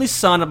the only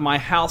son of my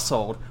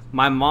household.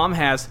 My mom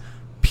has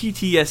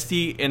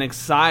PTSD and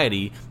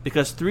anxiety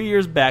because 3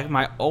 years back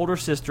my older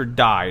sister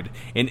died,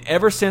 and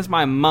ever since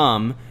my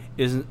mom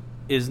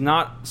is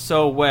not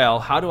so well,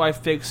 how do I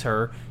fix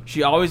her?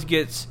 She always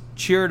gets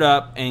cheered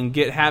up and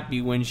get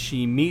happy when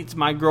she meets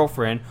my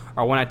girlfriend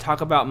or when I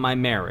talk about my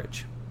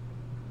marriage.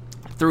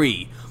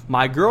 3.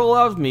 My girl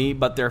loves me,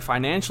 but they're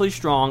financially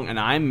strong and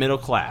I'm middle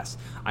class.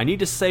 I need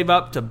to save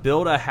up to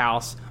build a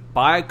house,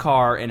 buy a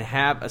car, and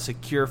have a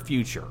secure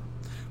future.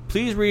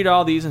 Please read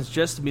all these and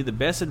suggest to me the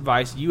best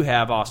advice you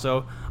have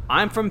also.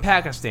 I'm from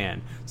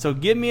Pakistan, so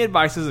give me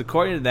advices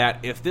according to that.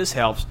 If this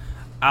helps,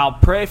 I'll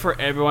pray for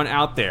everyone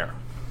out there.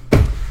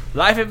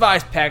 Life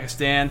advice,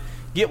 Pakistan.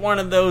 Get one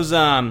of those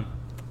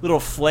little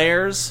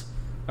flares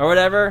or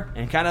whatever,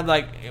 and kind of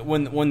like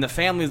when the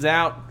family's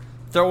out,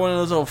 throw one of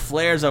those little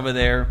flares over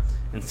there,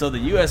 and so the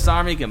U.S.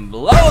 Army can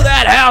blow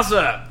that house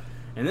up,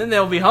 and then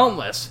they'll be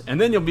homeless,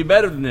 and then you'll be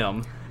better than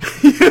them.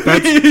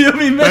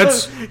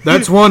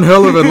 That's one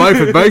hell of a life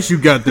advice you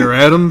got there,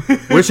 Adam.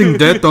 Wishing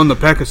death on the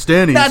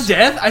Pakistanis. Not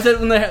death. I said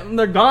when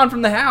they're gone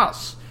from the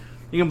house.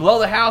 You can blow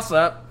the house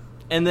up,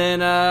 and then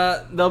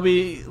they'll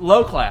be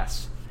low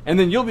class, and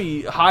then you'll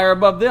be higher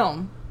above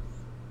them.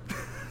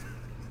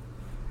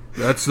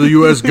 That's the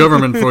U.S.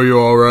 government for you,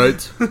 all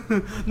right.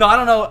 No, I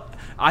don't know.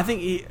 I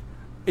think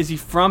is he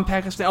from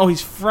Pakistan? Oh,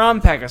 he's from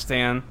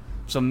Pakistan,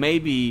 so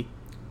maybe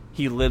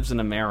he lives in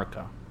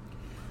America.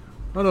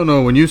 I don't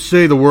know. When you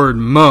say the word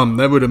mum,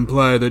 that would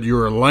imply that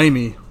you're a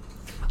limey.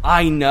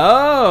 I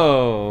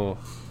know.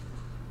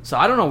 So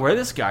I don't know where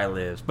this guy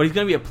lives, but he's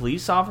going to be a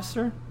police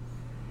officer?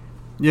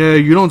 Yeah,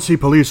 you don't see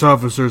police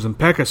officers in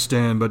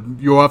Pakistan, but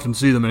you often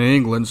see them in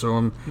England, so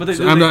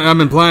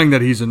I'm implying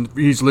that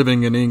he's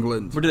living in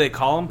England. What do they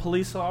call them,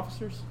 police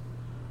officers?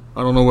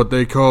 I don't know what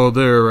they call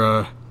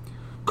their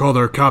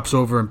cops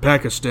over in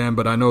Pakistan,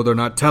 but I know they're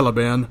not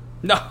Taliban.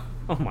 No.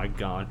 Oh my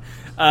God.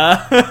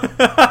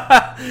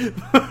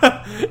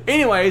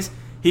 Anyways,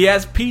 he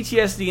has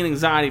PTSD and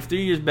anxiety.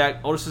 3 years back,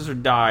 older sister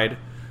died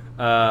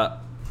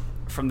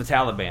from the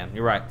Taliban.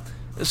 You're right.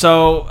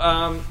 So,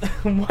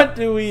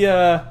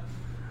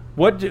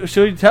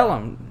 should we tell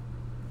him?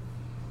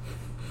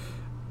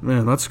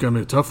 Man, that's gonna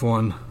be a tough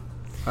one.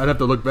 I'd have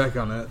to look back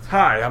on that.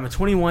 Hi, I'm a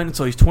 21.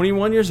 So he's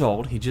 21 years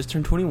old. He just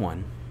turned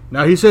 21.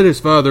 Now he said his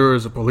father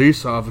is a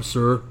police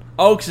officer.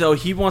 Oh, so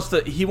he wants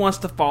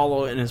to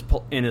follow in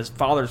his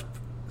father's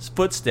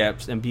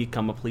footsteps and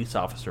become a police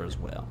officer as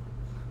well.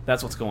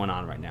 That's what's going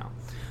on right now.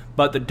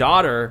 But the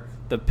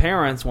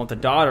parents want the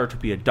daughter to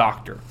be a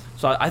doctor.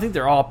 So I think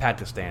they're all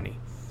Pakistani.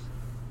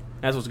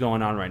 That's what's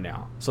going on right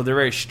now. So they're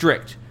very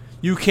strict.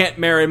 You can't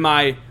marry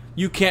my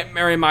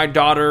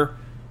daughter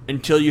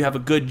until you have a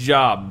good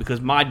job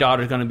because my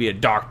daughter's going to be a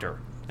doctor.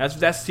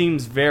 That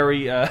seems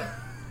very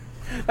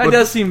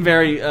does seem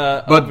very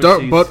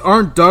but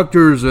aren't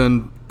doctors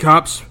and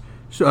cops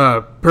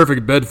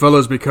perfect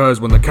bedfellows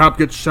because when the cop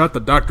gets shot, the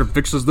doctor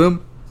fixes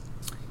them?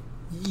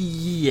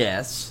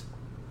 Yes.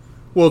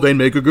 Well, they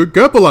make a good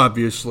couple,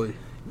 obviously.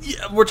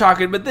 Yeah, we're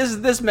talking, but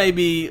this may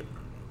be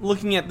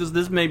looking at this.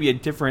 This may be a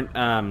different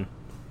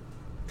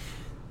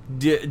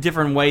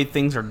different way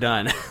things are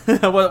done.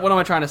 What am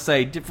I trying to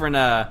say?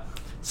 Different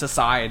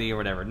society or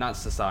whatever. Not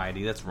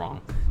society. That's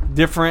wrong.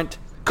 Different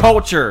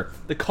culture.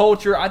 The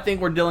culture. I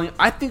think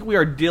we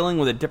are dealing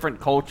with a different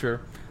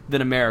culture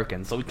than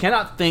Americans. So we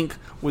cannot think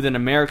with an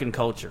American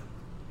culture.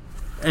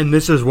 And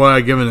this is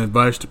why giving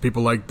advice to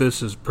people like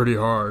this is pretty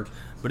hard.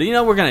 But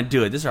we're going to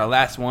do it. This is our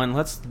last one.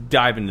 Let's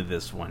dive into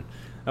this one.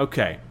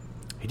 Okay.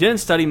 He didn't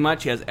study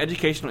much. He has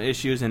educational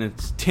issues, and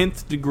it's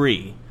 10th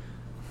degree.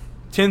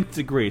 10th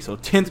degree, so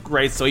 10th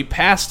grade. So he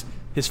passed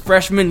his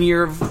freshman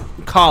year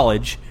of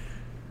college.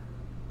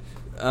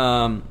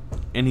 And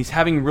he's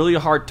having really a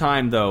hard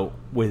time, though,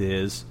 with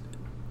his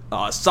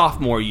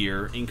sophomore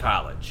year in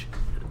college.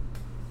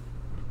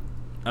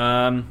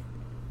 But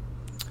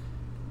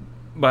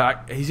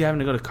he's having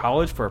to go to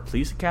college for a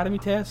police academy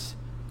test?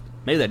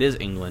 Maybe that is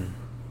England.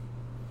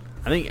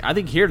 I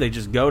think here they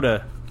just go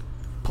to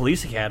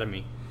police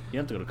academy. You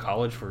don't have to go to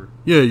college for...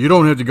 Yeah, you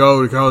don't have to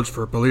go to college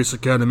for police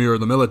academy or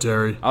the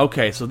military.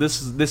 Okay, so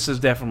this is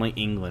definitely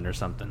England or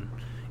something.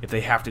 If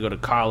they have to go to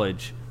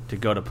college to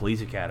go to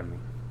police academy.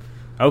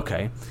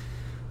 Okay.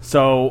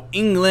 So,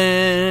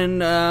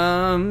 England,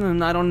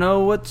 I don't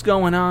know what's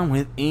going on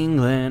with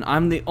England.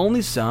 I'm the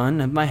only son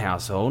of my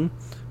household.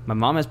 My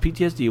mom has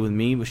PTSD with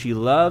me, but she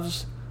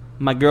loves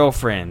my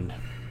girlfriend.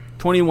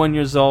 21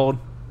 years old.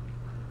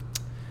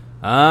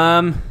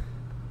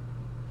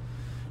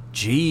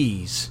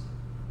 Jeez.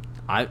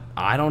 I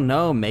don't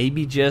know.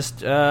 Maybe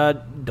just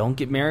don't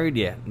get married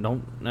yet.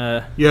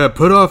 Yeah,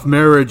 put off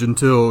marriage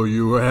until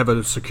you have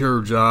a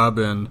secure job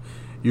and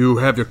you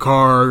have your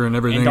car and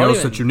everything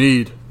else that you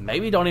need.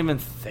 Maybe don't even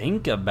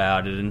think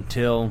about it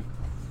until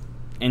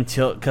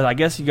because I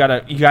guess you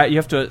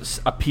have to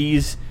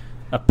appease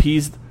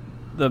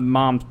the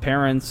mom's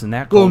parents and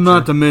that culture. Well,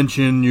 not to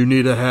mention you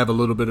need to have a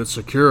little bit of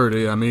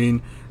security. I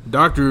mean,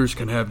 doctors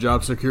can have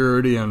job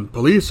security and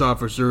police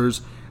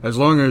officers, as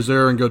long as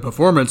they're in good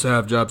performance,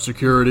 have job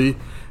security.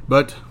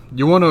 But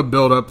you want to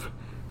build up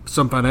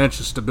some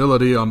financial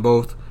stability on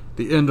both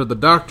the end of the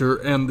doctor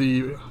and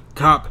the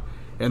cop,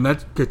 and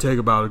that could take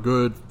about a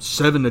good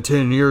 7 to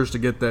 10 years to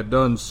get that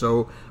done.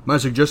 So my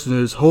suggestion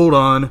is hold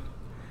on,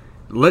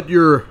 let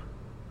your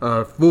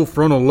full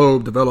frontal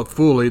lobe develop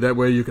fully. That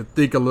way you can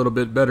think a little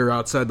bit better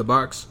outside the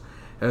box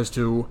as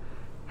to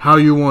how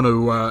you want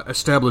to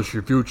establish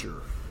your future.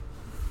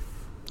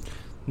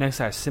 Next,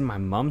 I send my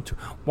mom to...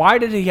 Why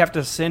did he have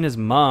to send his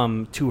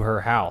mom to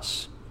her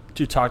house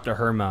to talk to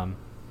her mom?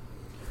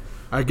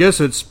 I guess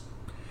if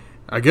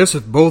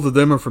both of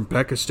them are from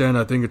Pakistan,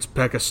 I think it's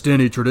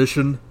Pakistani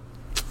tradition.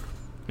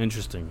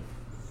 Interesting.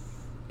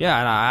 Yeah,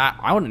 and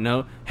I want to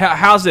know.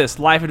 How's this?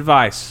 Life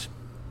advice.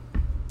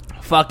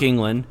 Fuck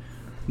England.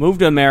 Move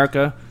to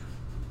America.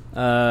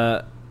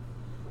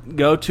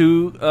 Go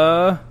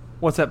to...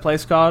 what's that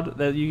place called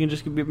that you can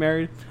just get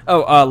married?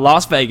 Oh,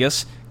 Las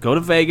Vegas. Go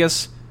to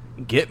Vegas.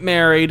 Get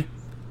married,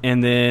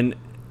 and then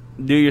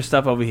do your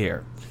stuff over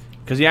here.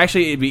 Because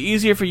it'd be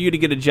easier for you to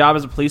get a job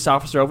as a police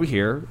officer over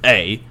here,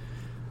 A.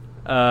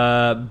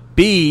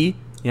 B, you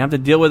don't have to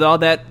deal with all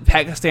that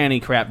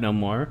Pakistani crap no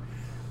more.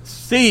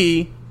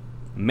 C,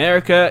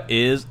 America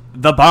is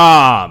the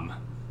bomb.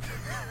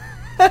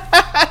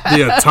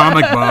 The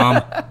atomic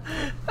bomb.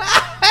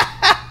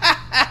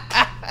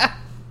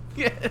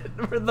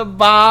 For the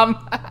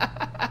bomb.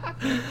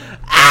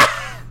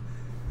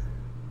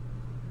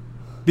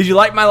 Did you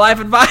like my life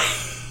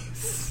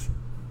advice?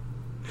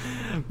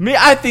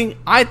 I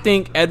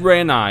think Ed Ray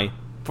and I,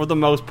 for the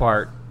most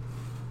part,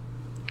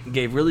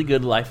 gave really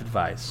good life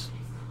advice.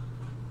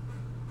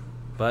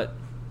 But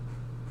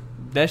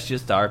that's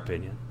just our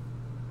opinion.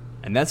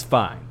 And that's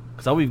fine,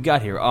 because all we've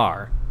got here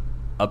are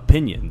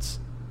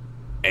opinions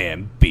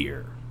and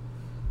beer.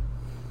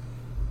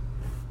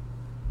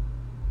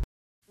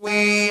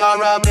 We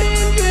are a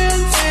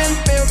million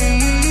and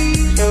billion.